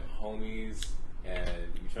we're homies and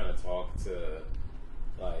you trying to talk to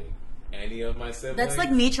like any of my siblings, That's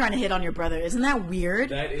like me trying to hit on your brother. Isn't that weird?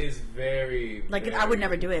 that is very Like, very, I would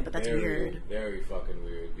never do it, but that's very, weird. Very fucking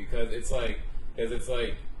weird because it's like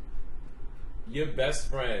your best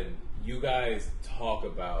friend. You guys talk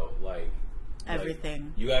about like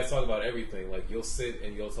Everything. you guys talk about everything. Like you'll sit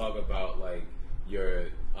and you'll talk about like your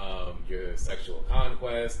sexual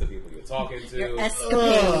conquest, the people you're talking to, Your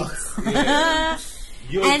escapades. Yeah.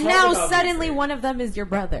 You'll And talk now about suddenly these things. one of them is your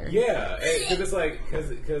brother. Yeah, because it's like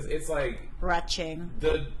because it's like Retching.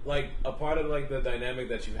 the like a part of like the dynamic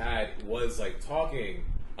that you had was like talking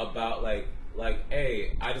about like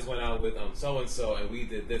hey, I just went out with so and so and we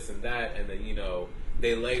did this and that, and then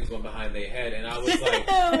their legs went behind their head, and I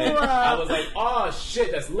was like oh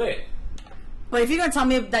shit, that's lit. But if you're gonna tell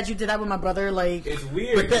me that you did that with my brother, like, It's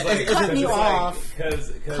weird. But that- like, cut me it's off.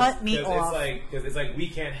 Cut me off. Because it's like we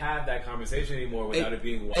can't have that conversation anymore without it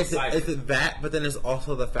being one It's sided. that, but then there's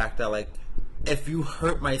also the fact that like, if you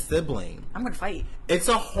hurt my sibling, I'm gonna fight. it's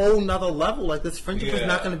a whole nother level. Like this friendship is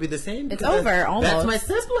not going to be the same. It's because over, That's almost. my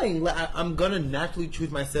sibling. Like, I'm gonna naturally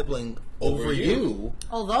choose my sibling over you.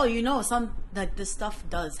 Although some like this stuff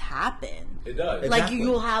does happen. It does. Like Exactly.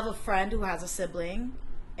 you'll have a friend who has a sibling,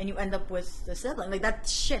 and you end up with the sibling. Like that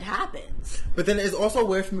shit happens. But then it's also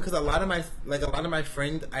weird for me because a lot of my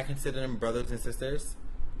friends, I consider them brothers and sisters.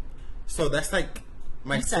 So that's like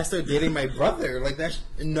my Incest. sister dating my brother. Like that's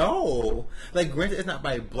no. Like granted, it's not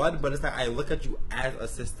by blood, but it's like I look at you as a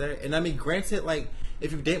sister. And I mean, granted, like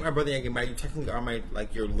if you date my brother and get married, you technically are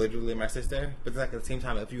you're literally my sister. But it's like at the same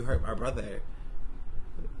time, if you hurt my brother,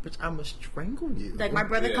 bitch, I'ma strangle you. Like my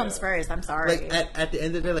brother Yeah. comes first. I'm sorry. Like at the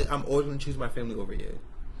end of the day, like I'm always gonna choose my family over you.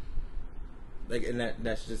 Like and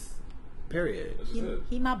that's just period. That's just it.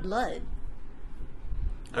 he my blood.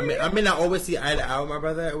 I mean, I always see eye to eye with my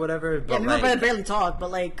brother or whatever. Yeah, But me and like, my brother barely talk,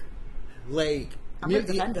 but like I'm me- gonna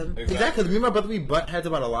defend him. Exactly, 'cause me and my brother, we butt heads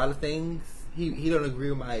about a lot of things. He don't agree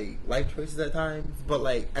with my life choices at times, but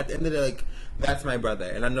like at the end of the day, like that's my brother,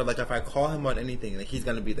 and I know like if I call him on anything, like he's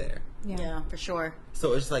gonna be there. Yeah, for sure.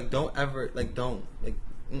 So it's like don't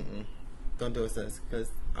do it, sis, because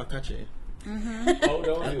I'll cut you. Oh,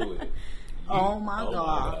 don't do it. Oh my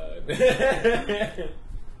god. God.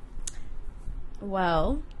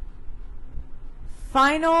 Well,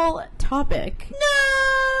 final topic.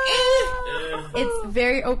 It's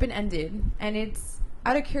very open-ended, and it's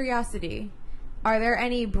out of curiosity. Are there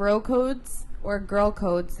any bro codes or girl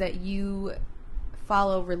codes that you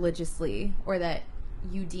follow religiously or that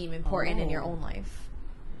you deem important in your own life?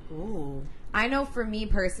 Ooh. I know for me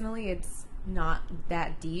personally, it's not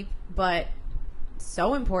that deep, but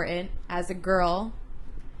so important as a girl.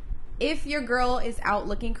 If your girl is out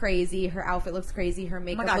looking crazy, her outfit looks crazy, her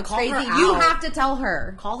makeup God, looks call her crazy, you out. have to tell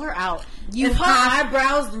her. Call her out. You if her have-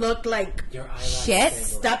 eyebrows look like Your eyelashes Shit. dangling.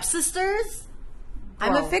 stepsisters, I'm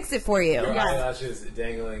bro. gonna fix it for you. Your Yes. eyelashes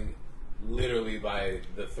dangling literally by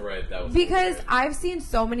the thread. That was Because weird. I've seen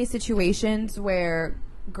so many situations where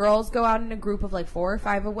girls go out in a group of like 4 or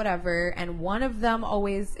 5 or whatever, and one of them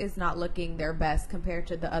always is not looking their best compared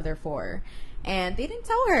to the other 4. And they didn't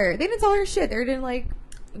tell her. They didn't tell her shit. They didn't like,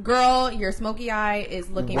 girl, your smoky eye is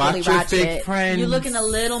looking Watch really your ratchet. fake friends. you're looking a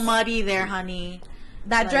little muddy there, honey.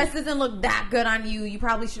 That dress doesn't look that good on you. You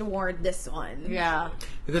probably should have worn this one. Yeah,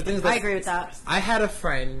 Because things I like, agree with that. I had a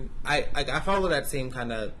friend. I follow that same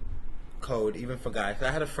kind of code even for guys.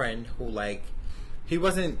 I had a friend who like he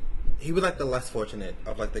was like the less fortunate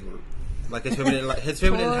of like the group. Like his family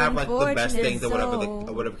didn't have like the best Unfortunate things or whatever soul.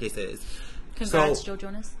 or whatever case it is. Congrats, So, Joe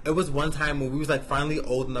Jonas. It was one time when we was like finally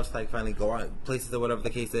old enough to like finally go out places or whatever the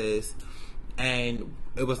case is, and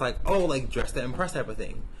it was like like dress to impress type of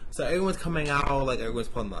thing. So everyone's coming out, like everyone's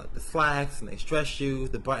pulling out the slacks and they dress shoes,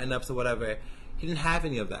 the button ups or whatever. He didn't have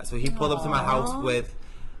any of that, so he pulled up to my house with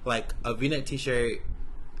like a V-neck t-shirt,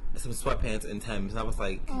 some sweatpants, and Timbs. And I was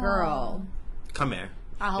like, Girl. "Come here."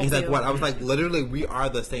 I'll help And he's like, you. what? I was like, literally, we are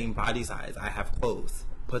the same body size. I have clothes.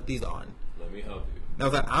 Put these on. Let me help you. And I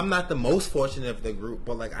was like, I'm not the most fortunate of the group,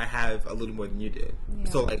 but like I have a little more than you did. Yeah.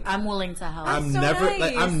 So like I'm willing to help. I'm so never nice.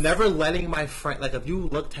 like I'm never letting my friend like if you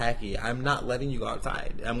look tacky, I'm not letting you go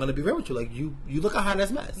outside. I'm gonna be real with you. Like you look a hot ass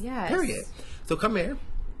mess. Yes. Period. So come here.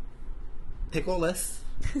 Take all this.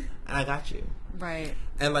 And I got you. Right.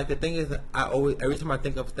 And like the thing is that I always every time I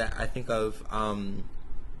think of that I think of I don't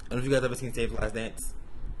know if you guys ever seen Save the Last Dance.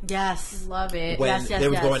 Yes. Love it. When Yes, they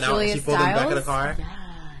was yes. going out and Julia she pulled in the back of the Stiles? car. Yeah.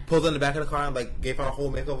 Pulled in the back of the car and like gave her a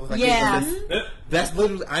whole makeover. Like, Yeah. "Hey, listen, that's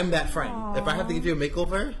literally I'm that friend. If I have to give you a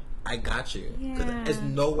makeover, I got you. Because Yeah. there's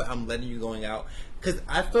no way I'm letting you going out. Because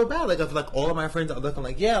I feel bad. Like if like all of my friends are looking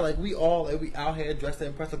like like we out here dressed to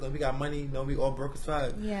impress. Like we got money. No, we all broke as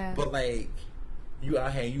fuck. Yeah. But like you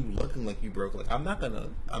out here, you looking like you broke. Like I'm not gonna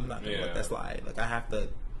let that slide. Like I have to.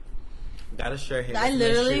 Gotta share his. I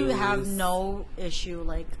literally shoes. have no issue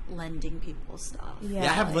like lending people stuff. Yeah.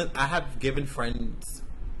 Yeah, I have given friends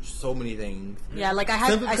so many things. Yeah, like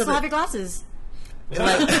Simply I because still have your glasses.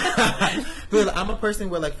 Like, because I'm a person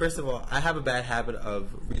where, like, first of all, I have a bad habit of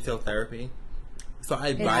retail therapy. So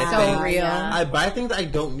I buy so things. real. I buy things I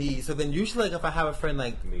don't need. So then usually, like, if I have a friend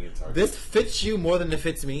like Me and Target. this fits you more than it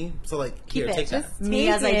fits me, so like Keep here, it. take that. Just me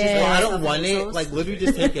as I Take just it. Oh, I buy don't stuff want on it. Bezos. Like literally,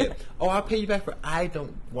 just take it. Oh, I'll pay you back for. I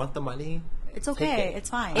don't want the money. It's Take okay. it. It's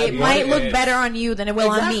fine. It Yeah. might look Yes. better on you than it will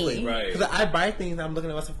on Exactly. me. Right. Because I buy things, and I'm looking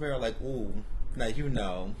at myself in the mirror like, ooh, now you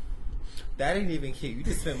know, that ain't even cute. You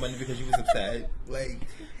just spent money because you was upset. Like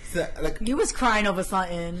You was crying over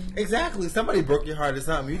something. exactly. Somebody broke your heart or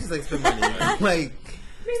something. You just like spend money. Like Maybe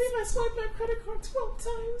if I swipe my credit card 12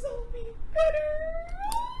 times, that would be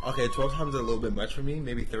better. okay, 12 times is a little bit much for me.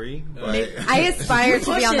 Maybe 3. But I aspire to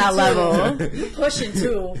be on that level. You pushing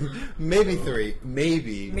too. maybe 3.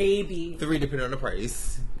 Maybe Maybe. 3 depending on the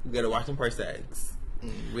price. You gotta watch them price tags.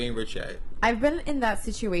 We ain't rich yet. I've been in that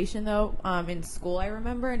situation though, in school. I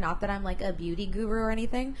remember, not that I'm like a beauty guru or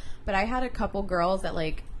anything, but I had a couple girls that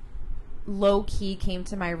like low key came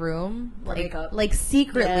to my room, Makeup. like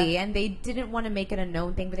secretly, Yeah. and they didn't want to make it a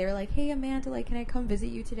known thing, but they were like, "Hey Amanda, like, can I come visit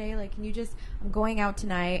you today? Like, can you just? I'm going out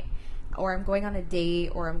tonight, or I'm going on a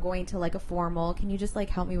date, or I'm going to like a formal. Can you just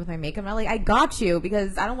like help me with my makeup?" And I'm like, "I got you,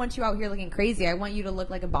 because I don't want you out here looking crazy. I want you to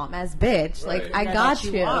look like a bomb ass bitch. Right. Like, I That got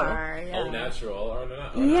you you." are, yeah. All natural or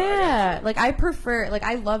not? Yeah, like I prefer, like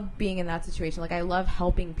I love being in that situation. Like I love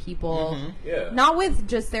helping people, Yeah. not with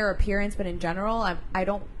just their appearance, but in general. I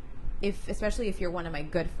don't, especially if you're one of my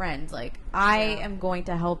good friends, like I am going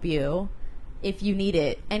to help you if you need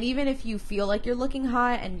it, and even if you feel like you're looking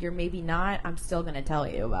hot and you're maybe not, I'm still gonna tell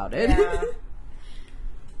you about it. Yeah.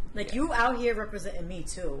 Like you out here representing me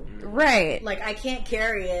too. Right? Like I can't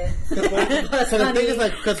carry it. So the thing is,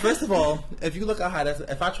 like, because first of all, if you look at how that's,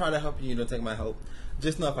 if I try to help you, you don't take my help.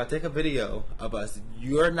 Just know if I take a video of us,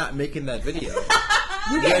 you're not making that video.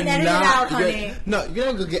 You getting edited out, honey. No, you're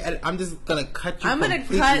not gonna get edited. I'm just gonna cut you I'm gonna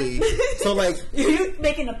completely. cut. So like, You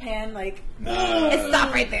making a pan like. It's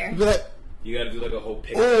stop right there. you're like, You gotta do like a whole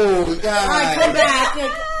pic. oh All right, god. come back.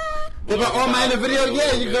 Like, If I on my in the video,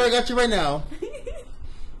 yeah, you girl got you right now.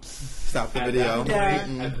 Stop the At video. that,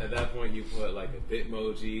 Yeah. point, at that point, you put like a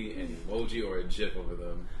Bitmoji, an emoji, or a GIF over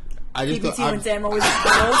them. I just BBT thought, when Sam always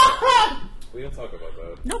goes. We don't talk about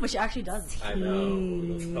that. No, but she actually does. I know.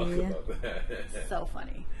 We don't talk about that. So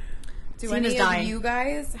funny. Do Seem any is of dying. you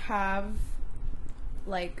guys have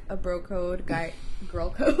like a bro code, girl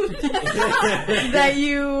code that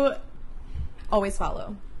you always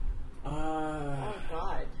follow? Oh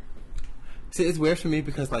God. see, it's weird for me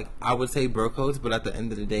because like I would say bro codes, but at the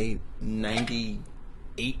end of the day, 98%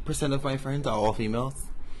 of my friends are all females.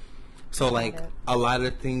 So like a lot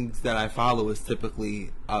of things that I follow is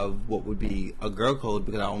typically of what would be a girl code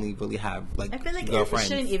because I only really have like I feel like it girlfriends.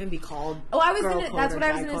 shouldn't even be called. Oh, I was girl gonna. code That's or what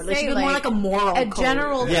I was guy gonna code. say. It should be more like a moral a code.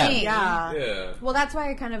 general Yeah. thing. Yeah. Yeah. Well, that's why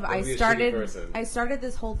I kind of Don't be a shitty person. I started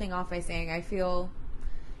this whole thing off by saying I feel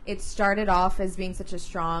it started off as being such a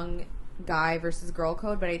strong guy versus girl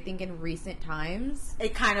code, but I think in recent times,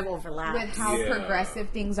 It kind of overlaps. with how Yeah. progressive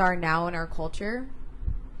things are now in our culture,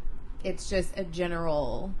 it's just a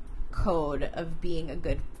general code of being a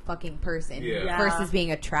good fucking person Yeah. Yeah. versus being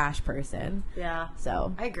a trash person. Yeah.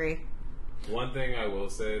 So I agree. One thing I will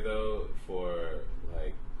say though, for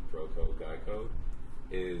like bro code, guy code,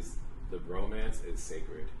 is the bromance is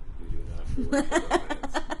sacred. You do not ruin the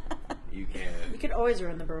bromance. You You can't. could always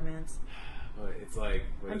ruin the bromance. But it's like.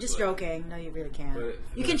 but I'm it's just like- joking. No, you really can't. But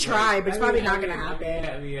You can it's try, like- but it's I probably mean, not I gonna mean, happen.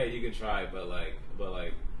 I mean, yeah, you can try, but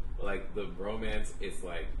the bromance is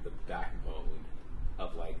like the backbone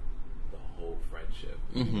of like the whole friendship,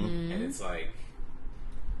 Mm-hmm. and it's like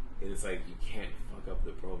you can't fuck up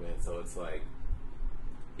the bromance. So it's like,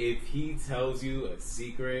 if he tells you a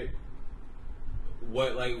secret,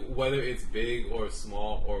 whether it's big or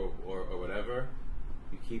small or whatever,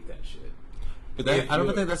 you keep that shit. But I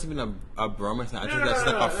don't think that's even a bromance. I think that's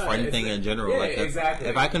like a friend thing in general. Yeah, like exactly.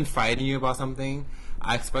 If I confide in you about something,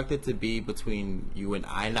 I expect it to be between you and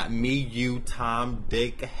I, not me, you, Tom,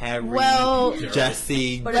 Dick, Harry,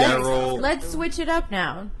 Jesse, Gerald. Let's switch it up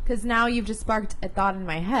now, because now you've just sparked a thought in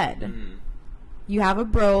my head. Mm-hmm. You have a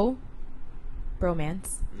bromance.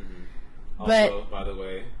 Mm-hmm. But also, by the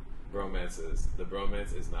way, the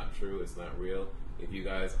bromance is not true. It's not real. If you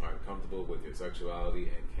guys aren't comfortable with your sexuality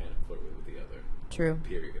and can't flirt with the other. True.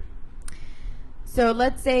 Period. So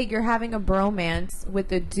let's say you're having a bromance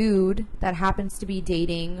with a dude that happens to be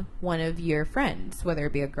dating one of your friends, whether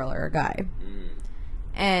it be a girl or a guy.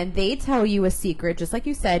 And they tell you a secret, just like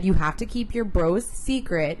you said, you have to keep your bro's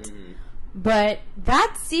secret. But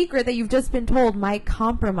that secret that you've just been told might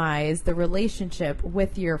compromise the relationship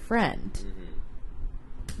with your friend.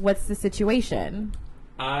 What's the situation?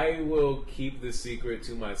 I will keep the secret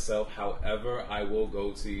to myself. However, I will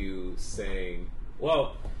go to you saying,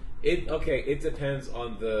 well, it depends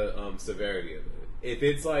on the severity of it. If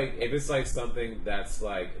it's like something that's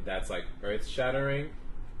like earth shattering,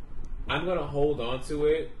 I'm gonna hold on to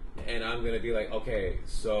it, and I'm gonna be like, okay,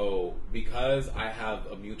 so because I have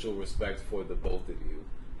a mutual respect for the both of you,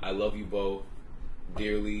 I love you both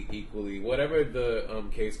dearly, equally, whatever the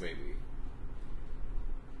case may be.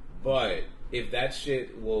 But if that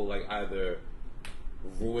shit will like either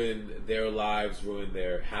ruin their lives, ruin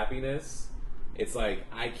their happiness, it's like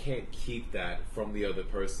I can't keep that from the other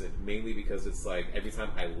person, mainly because it's like every time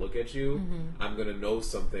I look at you, I'm gonna know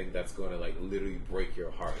something that's gonna like literally break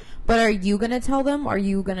your heart. But are you gonna tell them, or are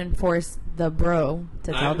you gonna force the bro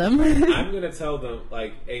to tell them? I'm gonna tell them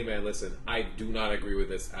like, hey man, listen, I do not agree with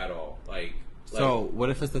this at all. So what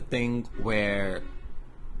if it's the thing where,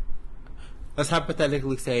 let's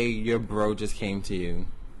hypothetically say your bro just came to you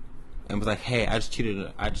and was like, hey, I just cheated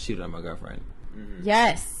on my girlfriend.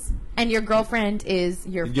 Yes. And your girlfriend is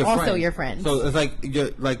also your friend. So it's like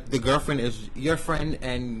the girlfriend is your friend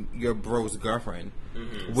and your bro's girlfriend.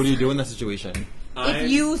 What do you do in that situation? If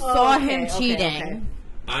you saw him cheating.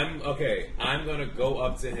 I'm gonna go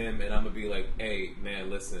up to him and I'm gonna be like, hey man,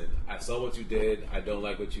 listen, I saw what you did, I don't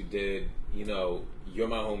like what you did, you know, you're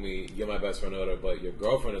my homie, you're my best friend, or whatever, but your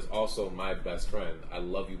girlfriend is also my best friend. I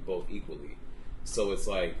love you both equally. So it's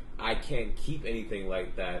like I can't keep anything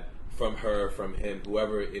like that from her, from him,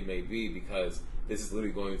 whoever it may be, because this is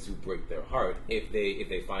literally going to break their heart if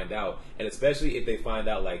they find out, and especially if they find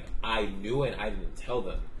out like I knew and I didn't tell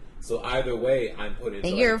them. So either way, I'm put into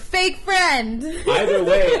you're a fake friend. Either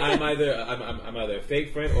way, I'm either a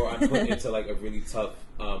fake friend or I'm put into like a really tough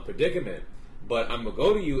predicament. But I'm gonna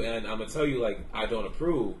go to you and I'm gonna tell you like I don't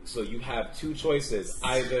approve. So you have two choices: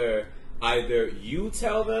 either you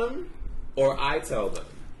tell them or I tell them.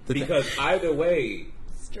 Because either way,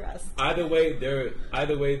 they're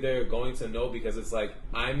going to know, because it's like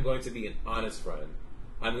I'm going to be an honest friend.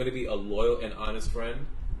 I'm going to be a loyal and honest friend,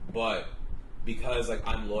 but because like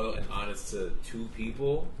I'm loyal and honest to two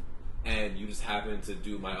people, and you just happen to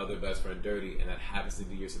do my other best friend dirty, and that happens to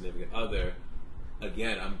be your significant other,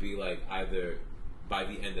 again, I'm be like, either by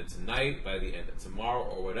the end of tonight, by the end of tomorrow,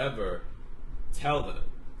 or whatever, tell them.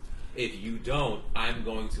 If you don't, I'm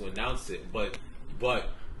going to announce it. But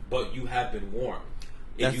you have been warned.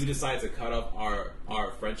 If you decide to cut off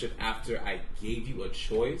our friendship after I gave you a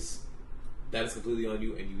choice, that is completely on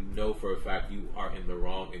you, and you know for a fact you are in the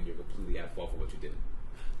wrong and you're completely at fault for what you did.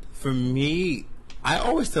 For me, I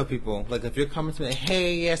always tell people, like, if you're coming to me,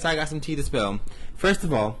 hey, yes, I got some tea to spill. First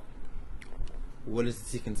of all, what is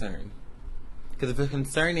the tea concern? Because if it's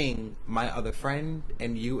concerning my other friend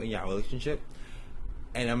and you and your relationship,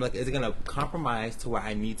 and I'm like, is it going to compromise to where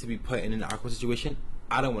I need to be put in an awkward situation?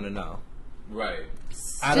 I don't want to know. Right.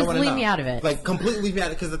 I don't just leave me out of it. Like, completely leave me out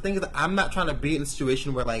of it. Because the thing is that I'm not trying to be in a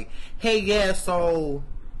situation where, like, hey, yeah, so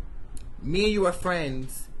me and you are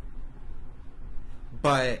friends,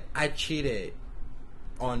 but I cheated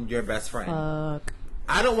on your best friend. Fuck.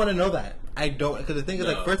 I don't want to know that. I don't. Because the thing is,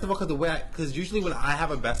 like, first of all, because usually when I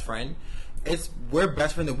have a best friend, we're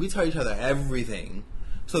best friends and we tell each other everything.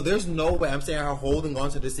 So there's no way I'm saying I'm holding on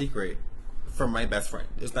to the secret from my best friend.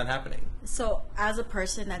 It's not happening. So, as a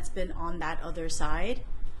person that's been on that other side,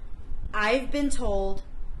 I've been told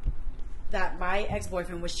that my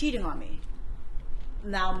ex-boyfriend was cheating on me.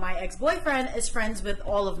 Now, my ex-boyfriend is friends with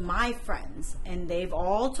all of my friends, and they've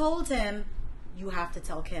all told him, you have to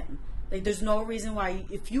tell Kim. Like, there's no reason why,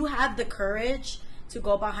 if you have the courage to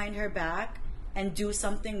go behind her back and do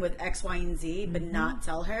something with X, Y, and Z, but not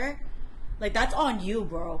tell her, Like, that's on you,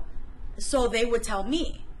 bro. So they would tell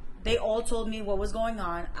me. They all told me what was going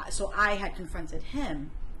on. So I had confronted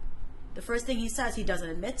him. The first thing he says, he doesn't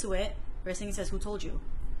admit to it. First thing he says, who told you?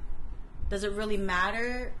 Does it really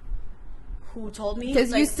matter who told me?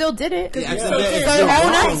 Because you still did it. Yeah, So so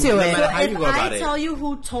own up to no it. matter how you If go about I it. tell you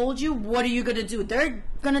who told you, what are you going to do? They're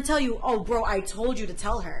going to tell you, oh, bro, I told you to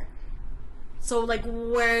tell her. So, like,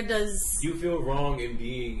 where does... You feel wrong in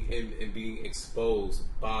being exposed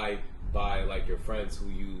by like your friends who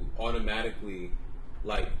you automatically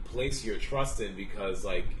like place your trust in because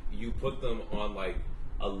like you put them on like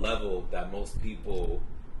a level that most people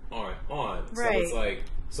aren't on. Right.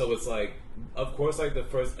 So it's like of course like the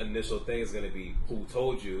first initial thing is going to be who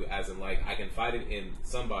told you, as in like I confided in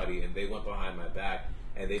somebody and they went behind my back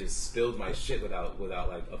and they just spilled my shit without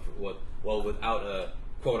like without a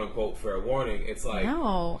quote unquote fair warning. It's like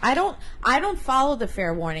No, I don't follow the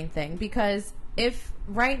fair warning thing, because if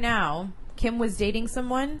right now Kim was dating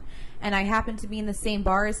someone and I happened to be in the same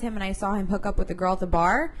bar as him and I saw him hook up with a girl at the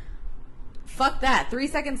bar, fuck that. 3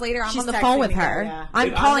 seconds later, I'm She's on the phone texting with me, her. yeah. I'm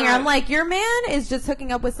Like, calling her. I'm I'm like, your man is just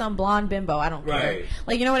hooking up with some blonde bimbo. I don't care. Right.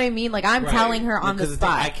 Like, you know what I mean? Like, I'm Right. telling her on the Because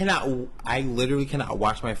spot. I literally cannot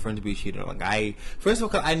watch my friend be cheated on. Like first of all,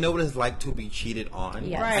 'cause I know what it's like to be cheated on.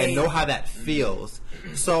 Yes. Right. I know how that feels.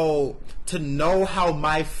 So to know how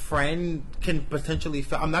my friend can potentially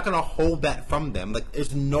feel, I'm not gonna hold that from them. Like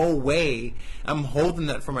there's no way I'm holding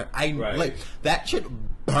that from her. Right. Like that shit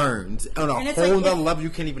burns on a And it's whole like, other level you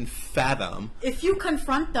can't even fathom. If you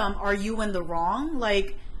confront them, are you in the wrong?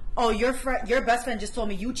 Like, oh, your best friend just told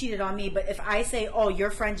me you cheated on me. But if I say, oh,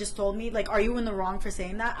 your friend just told me, like, are you in the wrong for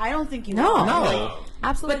saying that? I don't think you No. are. No. Like,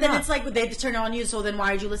 Absolutely but then not. it's like they just turn on you. So then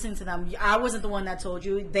why are you listening to them? I wasn't the one that told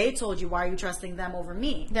you. They told you. Why are you trusting them over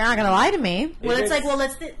me? They're not going to lie to me. Well, It it's is- like, well,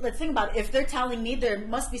 let's think about it. If they're telling me, there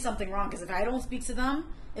must be something wrong. Because if I don't speak to them,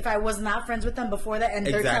 if I was not friends with them before that, and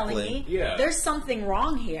they're telling Exactly. me, Yeah. there's something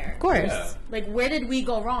wrong here. Of course. Yeah. Like, where did we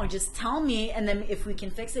go wrong? Just tell me, and then if we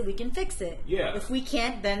can fix it, we can fix it. Yeah. If we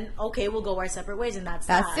can't, then okay, we'll go our separate ways, and that's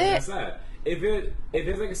That's that. it. That's that. If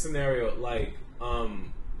it's like a scenario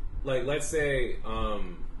like let's say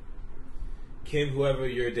Kim, whoever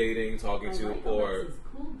you're dating, talking to, or Alexa's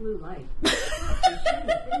cool blue light. She shared an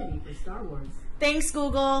affinity for Star Wars. Thanks,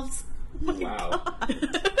 Google. wow.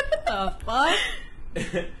 The fuck?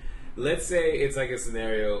 Let's say it's like a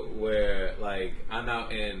scenario where like I'm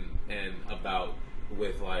out and about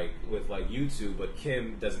with you two, but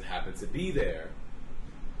Kim doesn't happen to be there,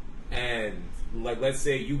 and like let's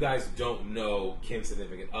say you guys don't know Kim's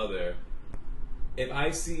significant other. If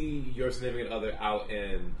I see your significant other out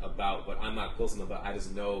and about, but I'm not close enough, but I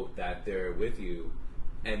just know that they're with you,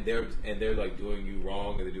 and they're like doing you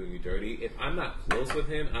wrong and they're doing you dirty. If I'm not close with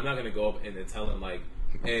him, I'm not gonna go up and then tell him like,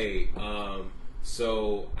 "Hey,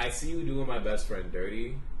 so I see you doing my best friend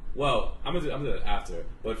dirty." Well, I'm gonna do it after,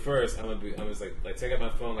 but first I'm just like take out my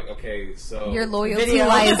phone, like, okay, so Your loyalty Video.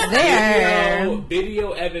 lies there.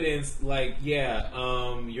 video evidence, like, yeah,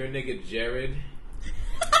 your nigga Jared.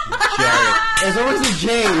 Jared. It's always a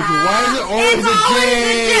J. Why is it always a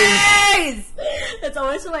J? That's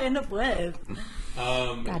always who I end up with.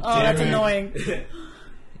 God Oh, that's Jared- annoying.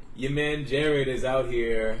 Your man Jared is out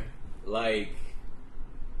here, like,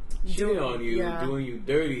 cheating on you, yeah. doing you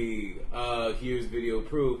dirty. Here's video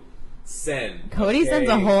proof. Send. Cody okay? sends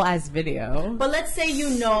a whole ass video. But let's say you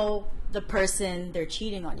know the person they're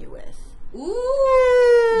cheating on you with.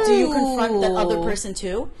 Ooh. Do you confront the other person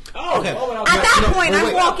too? Oh, Okay. oh, At that point, I'm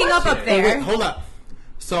wait, walking up question. there. Wait, hold up.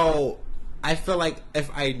 So, I feel like if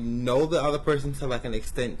I know the other person to like an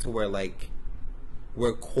extent to where like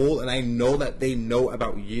we're cool and I know that they know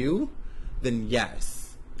about you, then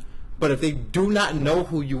yes. But if they do not know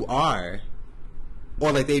who you are,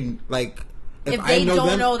 or like they like If I they don't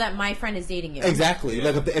them, know that my friend is dating you. exactly, Yeah.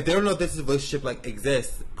 like if they don't know this relationship like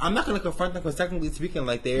exists, I'm not gonna confront them because technically speaking,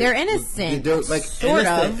 like They're innocent, They're like sort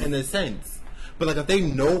innocent of. in a sense. But like if they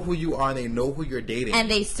know who you are and they know who you're dating, And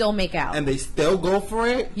they still make out. and they still go for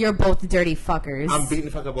it, You're both dirty fuckers. I'm beating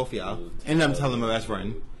the fuck up both of y'all, and I'm telling my best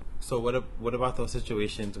friend. So what about those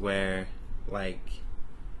situations where like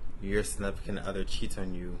your significant other cheats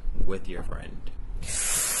on you with your friend?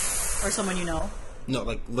 Or someone you know? No,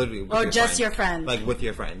 like literally. With Or your just friend. your friend? Like with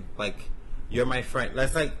your friend. Like you're my friend.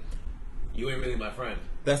 That's like You ain't really my friend.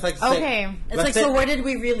 that's like say- Okay. It's let's like, say- so where did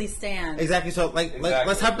we really stand? exactly. So like Exactly.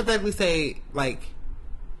 let's hypothetically say like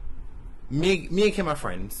me and Kim are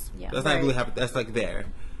friends. Yeah. That's not Right. really happen. That's like there.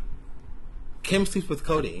 Kim sleeps with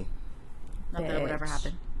Cody. Not that it would ever Bitch.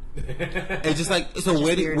 happen. It's just like so. Just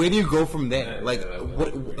Where weird. do you go from there? Yeah, Like yeah,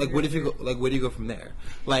 what if you go like where do you go from there?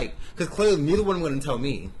 Like because clearly neither one going to tell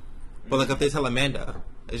me, but like if they tell Amanda,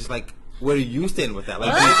 it's just like where do you stand with that?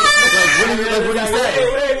 Like, what do you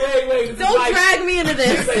say? Wait. Don't drag me into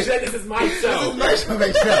this. This is my show.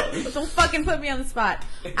 Don't fucking put me on the spot.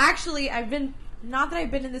 Actually, not that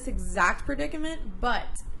I've been in this exact predicament, but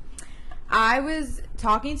I was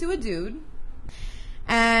talking to a dude,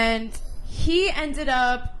 and he ended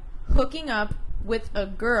up hooking up with a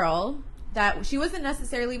girl that she wasn't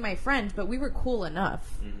necessarily my friend, but we were cool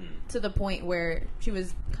enough to the point where she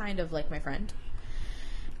was kind of like my friend.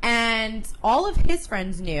 And all of his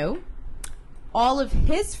friends knew. All of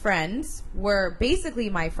his friends were basically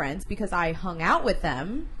my friends because I hung out with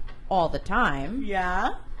them all the time.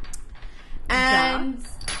 Yeah. And,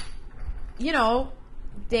 you know,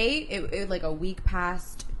 it like a week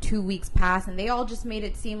passed, 2 weeks passed, and they all just made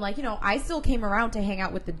it seem like, you know, I still came around to hang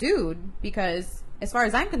out with the dude because, as far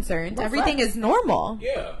as I'm concerned, everything is normal.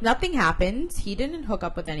 Yeah. Nothing happened. He didn't hook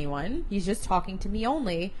up with anyone. He's just talking to me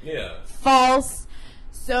only. Yeah. False.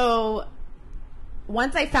 So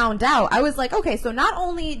once I found out, I was like, okay, so not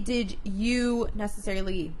only did you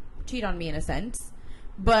necessarily cheat on me in a sense,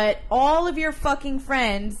 but all of your fucking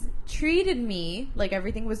friends treated me like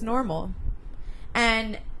everything was normal.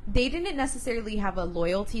 And they didn't necessarily have a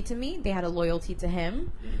loyalty to me. They had a loyalty to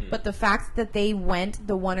him. But the fact that they went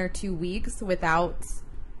the 1 or 2 weeks without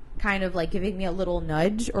kind of like giving me a little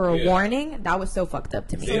nudge or a warning, that was so fucked up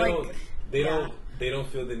to me. They don't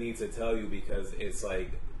feel the need to tell you because it's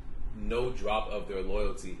like no drop of their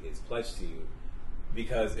loyalty is pledged to you,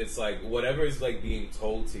 because it's like whatever is like being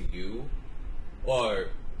told to you or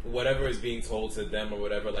whatever is being told to them or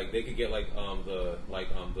whatever, like they could get like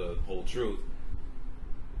the whole truth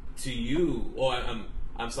to you, or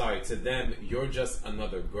I'm sorry, to them, you're just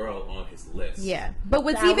another girl on his list. Yeah. But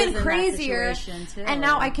what's even crazier, and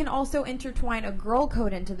now I can also intertwine a girl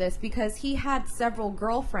code into this because he had several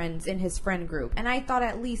girlfriends in his friend group. And I thought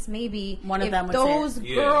at least maybe one of if them was those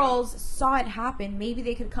girls saw it happen, maybe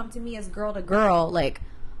they could come to me as girl to girl, like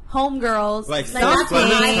homegirls. Like something.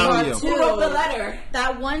 Who wrote the letter?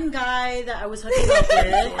 That one guy that I was hooking up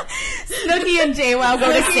with. Snooki and JWoww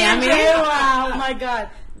go to Sammy. JWoww, oh my god.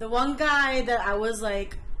 The one guy that I was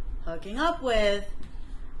like hooking up with,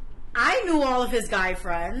 I knew all of his guy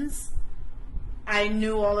friends. I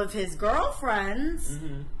knew all of his girlfriends.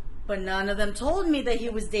 But none of them told me that he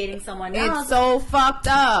was dating someone else. It's so fucked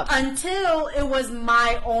up. Until it was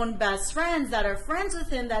my own best friends that are friends with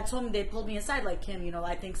him that told me, they pulled me aside like, Kim, you know,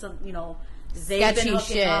 I think they've been hooking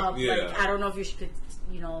shit. up. Yeah. Like, I don't know if you should,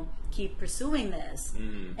 keep pursuing this.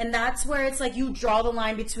 And that's where it's like you draw the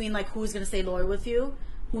line between like who's going to stay loyal with you,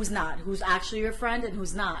 who's not, who's actually your friend and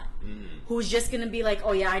who's not, who's just gonna be like,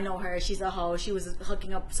 oh yeah, I know her, she's a hoe, she was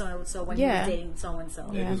hooking up so and so when he was dating so and so.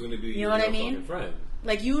 Who's gonna be you know what I mean? Friend.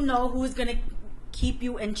 Like, you know who's gonna keep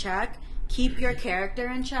you in check, keep your character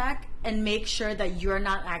in check, and make sure that you're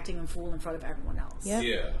not acting a fool in front of everyone else. Yep.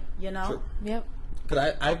 Yeah. You know? True. Yep.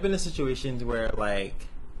 Because I've been in situations where like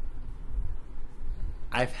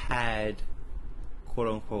I've had quote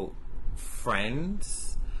unquote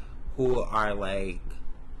friends who are like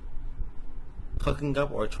hooking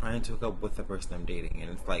up or trying to hook up with the person I'm dating, and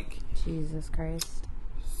it's like, Jesus Christ.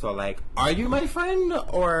 so like, are you my friend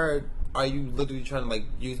or are you literally trying to like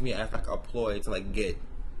use me as like a ploy to like get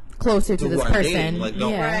closer to this who I'm person? dating? Like,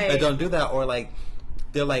 don't Right. don't do that, or like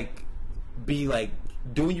they'll like be like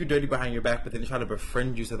doing you dirty behind your back, but then try to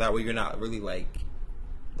befriend you so that way you're not really like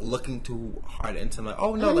looking too hard into like,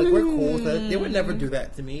 oh no, like we're cool. So they would never do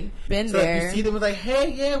that to me. Been so there. Like, you see them like, hey,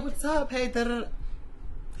 yeah, what's up? Hey, da da.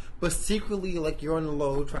 But secretly, like, you're on the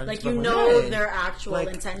low trying Like, to you fuck know my man. their actual Like,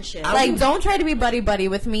 intention. Like, don't try to be buddy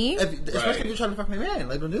with me. Especially if you're trying to fuck my man.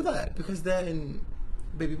 Like, don't do that. Because then,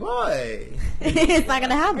 baby boy. It's not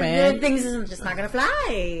gonna happen. Things is just not gonna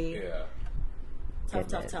fly. Yeah.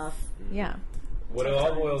 Tough. Yeah. What it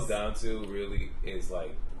all boils down to really is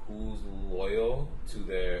like who's loyal to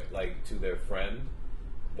their friend,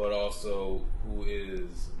 but also who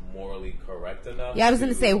is morally correct enough. Yeah, I was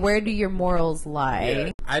gonna say, where do your morals lie?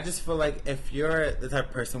 Yeah. I just feel like if you're the type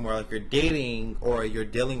of person where like you're dating or you're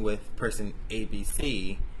dealing with person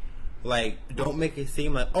ABC, like don't make it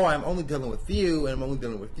seem like, oh, I'm only dealing with you and I'm only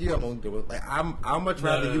dealing with you. I'm only dealing with like I'm much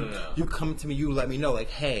rather you come to me, you let me know like,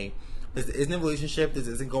 hey, this isn't a relationship. This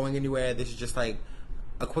isn't going anywhere. This is just like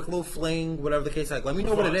a quick little fling, whatever the case. Like, let me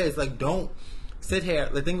know what it is. Like, don't sit here.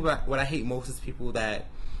 The thing about what I hate most is people that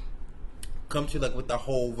come to like with the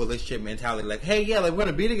whole relationship mentality, like, hey, yeah, like we're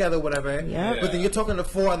gonna be together, whatever. Yeah. But then you're talking to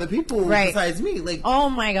 4 other people besides me. Like, oh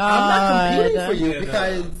my god, I'm not competing for you Yeah,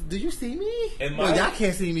 because no. do you see me? In Well, my- y'all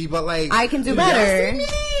can't see me, but like I can do y'all better. see me?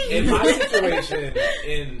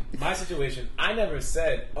 In my situation, I never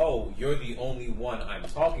said, "Oh, you're the only one I'm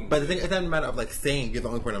talking to." But the thing, it doesn't matter of like saying you're the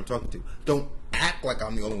only person I'm talking to. Don't act like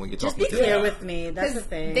I'm the only one you're Just talking be to. clear with me. That's the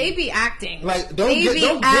thing. They be acting. Like, don't They get be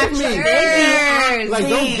me. actors. Like,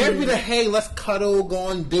 don't give me the hey, let's cuddle, go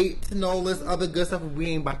on dates, and all this other good stuff. If we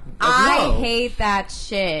ain't about. Like, I no. hate that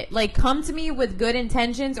shit. Like, come to me with good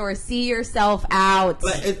intentions or see yourself out.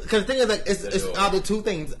 Because the thing is, like, it's either 2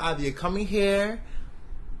 things: either you're coming here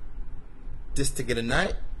just to get a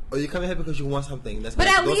nut, or you're coming here because you want something. That's but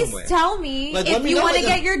gonna at go least somewhere. tell me Like, if let me you know, want to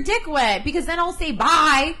like, get your dick wet, because then I'll say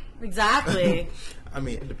bye. Exactly. I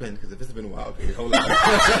mean, it depends, because if it's been a while, okay, hold on.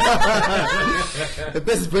 If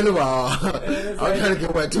it's been a while, I'm trying to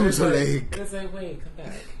get wet too, so like. It's like, wait, come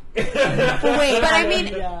back. But I mean,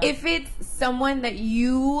 Yeah. if it's someone that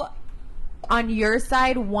you, on your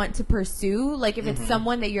side, want to pursue, like if it's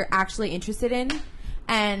someone that you're actually interested in,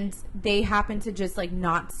 and they happen to just like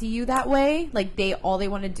not see you that way, like all they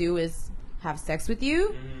want to do is have sex with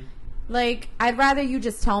you. Like, I'd rather you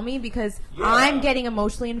just tell me, because I'm getting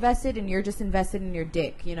emotionally invested and you're just invested in your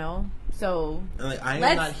dick, you know? So, Like, I am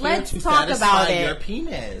Let's- not here let's to talk satisfy about it. your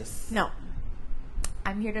penis. no.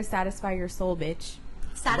 I'm here to satisfy your soul, bitch.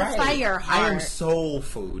 Satisfy Right. your I heart. am soul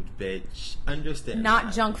food, bitch. Understand Not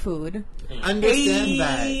that. junk food. Understand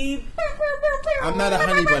that. Hey. I'm not a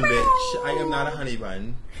honey bun, bitch. I am not a honey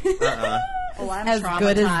bun. Oh, I'm As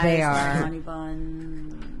good as they traumatized by are. honey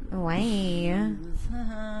bun. Why?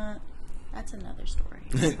 That's another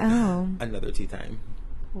story. Oh. Another tea time.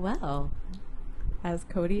 Well, as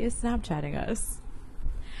Kody is Snapchatting us,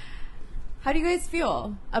 how do you guys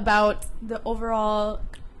feel about the overall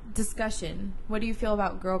discussion? What do you feel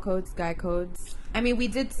about girl codes, guy codes? I mean, we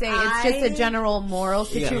did say it's just a general moral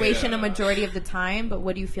situation Yeah. a majority of the time, but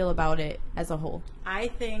what do you feel about it as a whole? I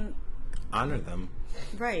think, Honor them.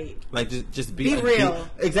 right. Like, just Be real.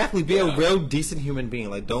 Exactly. Be Yeah. a real decent human being.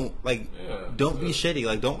 Like, don't be shitty.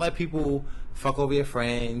 Like, don't let people fuck over your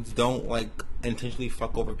friends. Don't like intentionally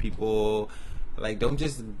fuck over people. Like, don't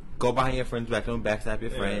just go behind your friends' back. Don't backstab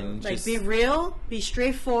your friends. Like, Just, be real, be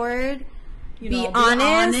straightforward. You Be know,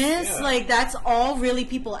 honest. honest. Yeah. Like, that's all really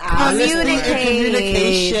people ask. honesty and Communicate.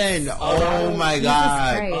 communication. Oh my Jesus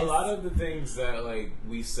god. Christ. A lot of the things that like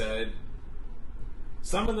we said,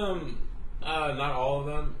 some of them, not all of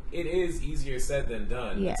them, it is easier said than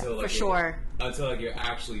done. Yeah, until, like, for sure. Until like you're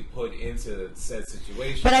actually put into said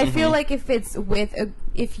situation. But I feel like if it's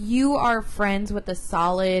if you are friends with a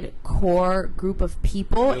solid core group of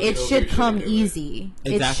people, You'll it get over should your come shit. easy.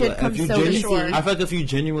 Exactly. It should come If you so genu- easy. I feel like if you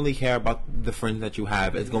genuinely care about the friends that you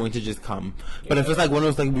have, it's going to just come. But if it's like one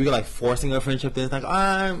of those like we're like forcing a friendship, then it's like,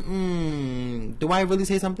 do I really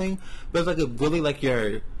say something? But it's like really like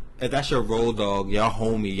if that's your road dog, your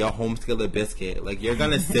homie, your home skillet biscuit, like you're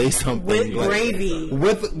gonna say something With like, gravy.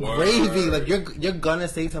 With Word. gravy, like you're gonna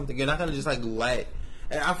say something. You're not gonna just like let.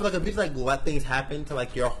 And I feel like if you just like let things happen to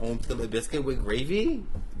like your home skillet biscuit with gravy,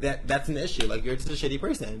 that's an issue. Like you're just a shitty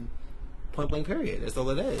person. Point blank. Period. That's all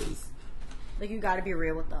it is. Like, you gotta be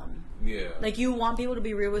real with them. yeah. Like, you want people to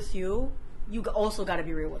be real with you, you also gotta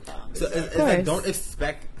be real with them. So it's like don't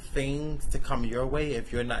expect things to come your way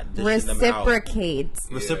if you're not dishing them out. Reciprocate.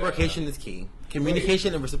 Reciprocation is key.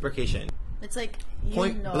 Communication and reciprocation. It's like, you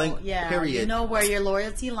Point know, blank, yeah, period. you know where your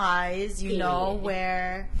loyalty lies. You know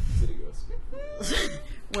where City girls.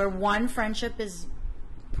 where one friendship is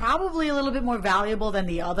probably a little bit more valuable than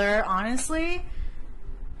the other, honestly.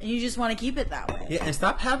 And you just want to keep it that way. Yeah, and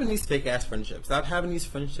stop having these fake ass friendships. Stop having these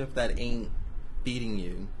friendships that ain't feeding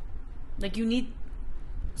you. Like, you need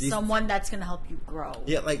someone that's gonna help you grow.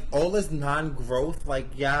 Yeah, like all this non-growth, like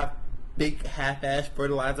big half-ass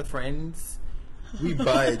fertilizer friends. We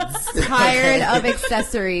buds. Tired of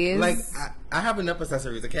accessories. Like I have enough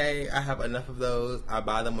accessories. Okay, I have enough of those. I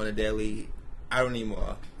buy them on a daily. I don't need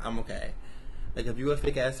more. I'm okay. Like if you a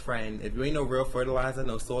fake ass friend, if you ain't no real fertilizer,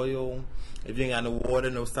 no soil, if you ain't got no water,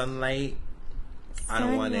 no sunlight, I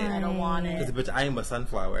don't want it. I don't want Cause it. bitch, I am a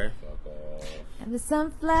sunflower. Fuck off. I'm the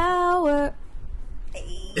sunflower.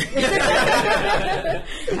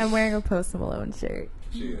 I'm wearing a Post Malone shirt.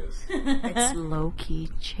 She is. It's low key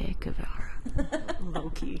Che Guevara. Low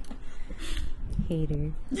key.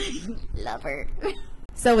 Hater. Lover.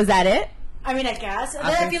 So was that it? I mean, I guess.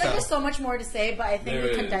 I think feel like so. there's so much more to say, but I think There we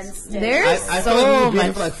is. condensed it. There's I so feel like we've been here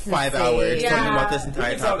much for like to 5 say. hours talking Yeah. about this We entire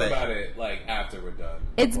can talk topic. about it like after we're done.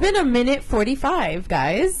 It's been a minute 45,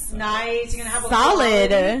 guys. Nice. You're gonna have a Solid.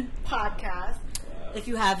 quality podcast. If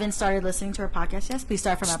you haven't started listening to our podcast, yes, please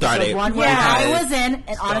start from Start episode it. 1 where Yeah. I was in,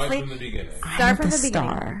 and Start honestly, from the beginning. Start from the beginning.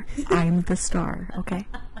 star. I'm the star. Okay.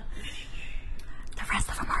 The rest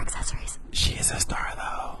of them are accessories. She is a star,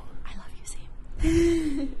 though. I love you,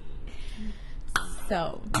 Sam.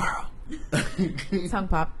 So, Carl. tongue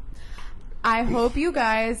pop. I hope you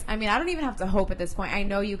guys, I mean, I don't even have to hope at this point. I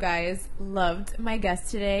know you guys loved my guest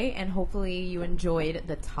today, and hopefully you enjoyed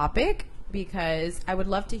the topic, because I would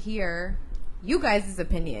love to hear you guys'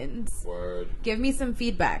 opinions. Word. Give me some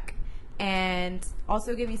feedback, and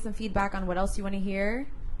also give me some feedback on what else you want to hear.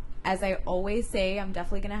 As I always say, I'm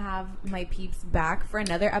definitely going to have my peeps back for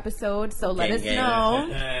another episode, so let us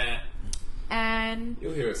know. And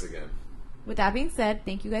You'll hear us again. with that being said,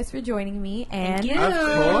 thank you guys for joining me, and Of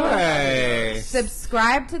course.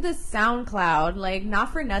 subscribe to the SoundCloud. Like,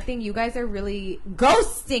 not for nothing, you guys are really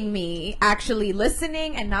ghosting me, actually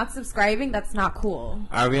listening and not subscribing. That's not cool.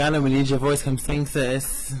 Ariana, we need your voice. Come sing,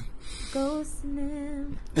 sis.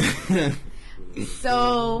 Ghosting.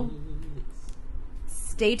 So,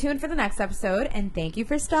 stay tuned for the next episode, and thank you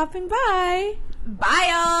for stopping by. Bye,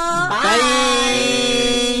 y'all.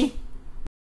 Bye.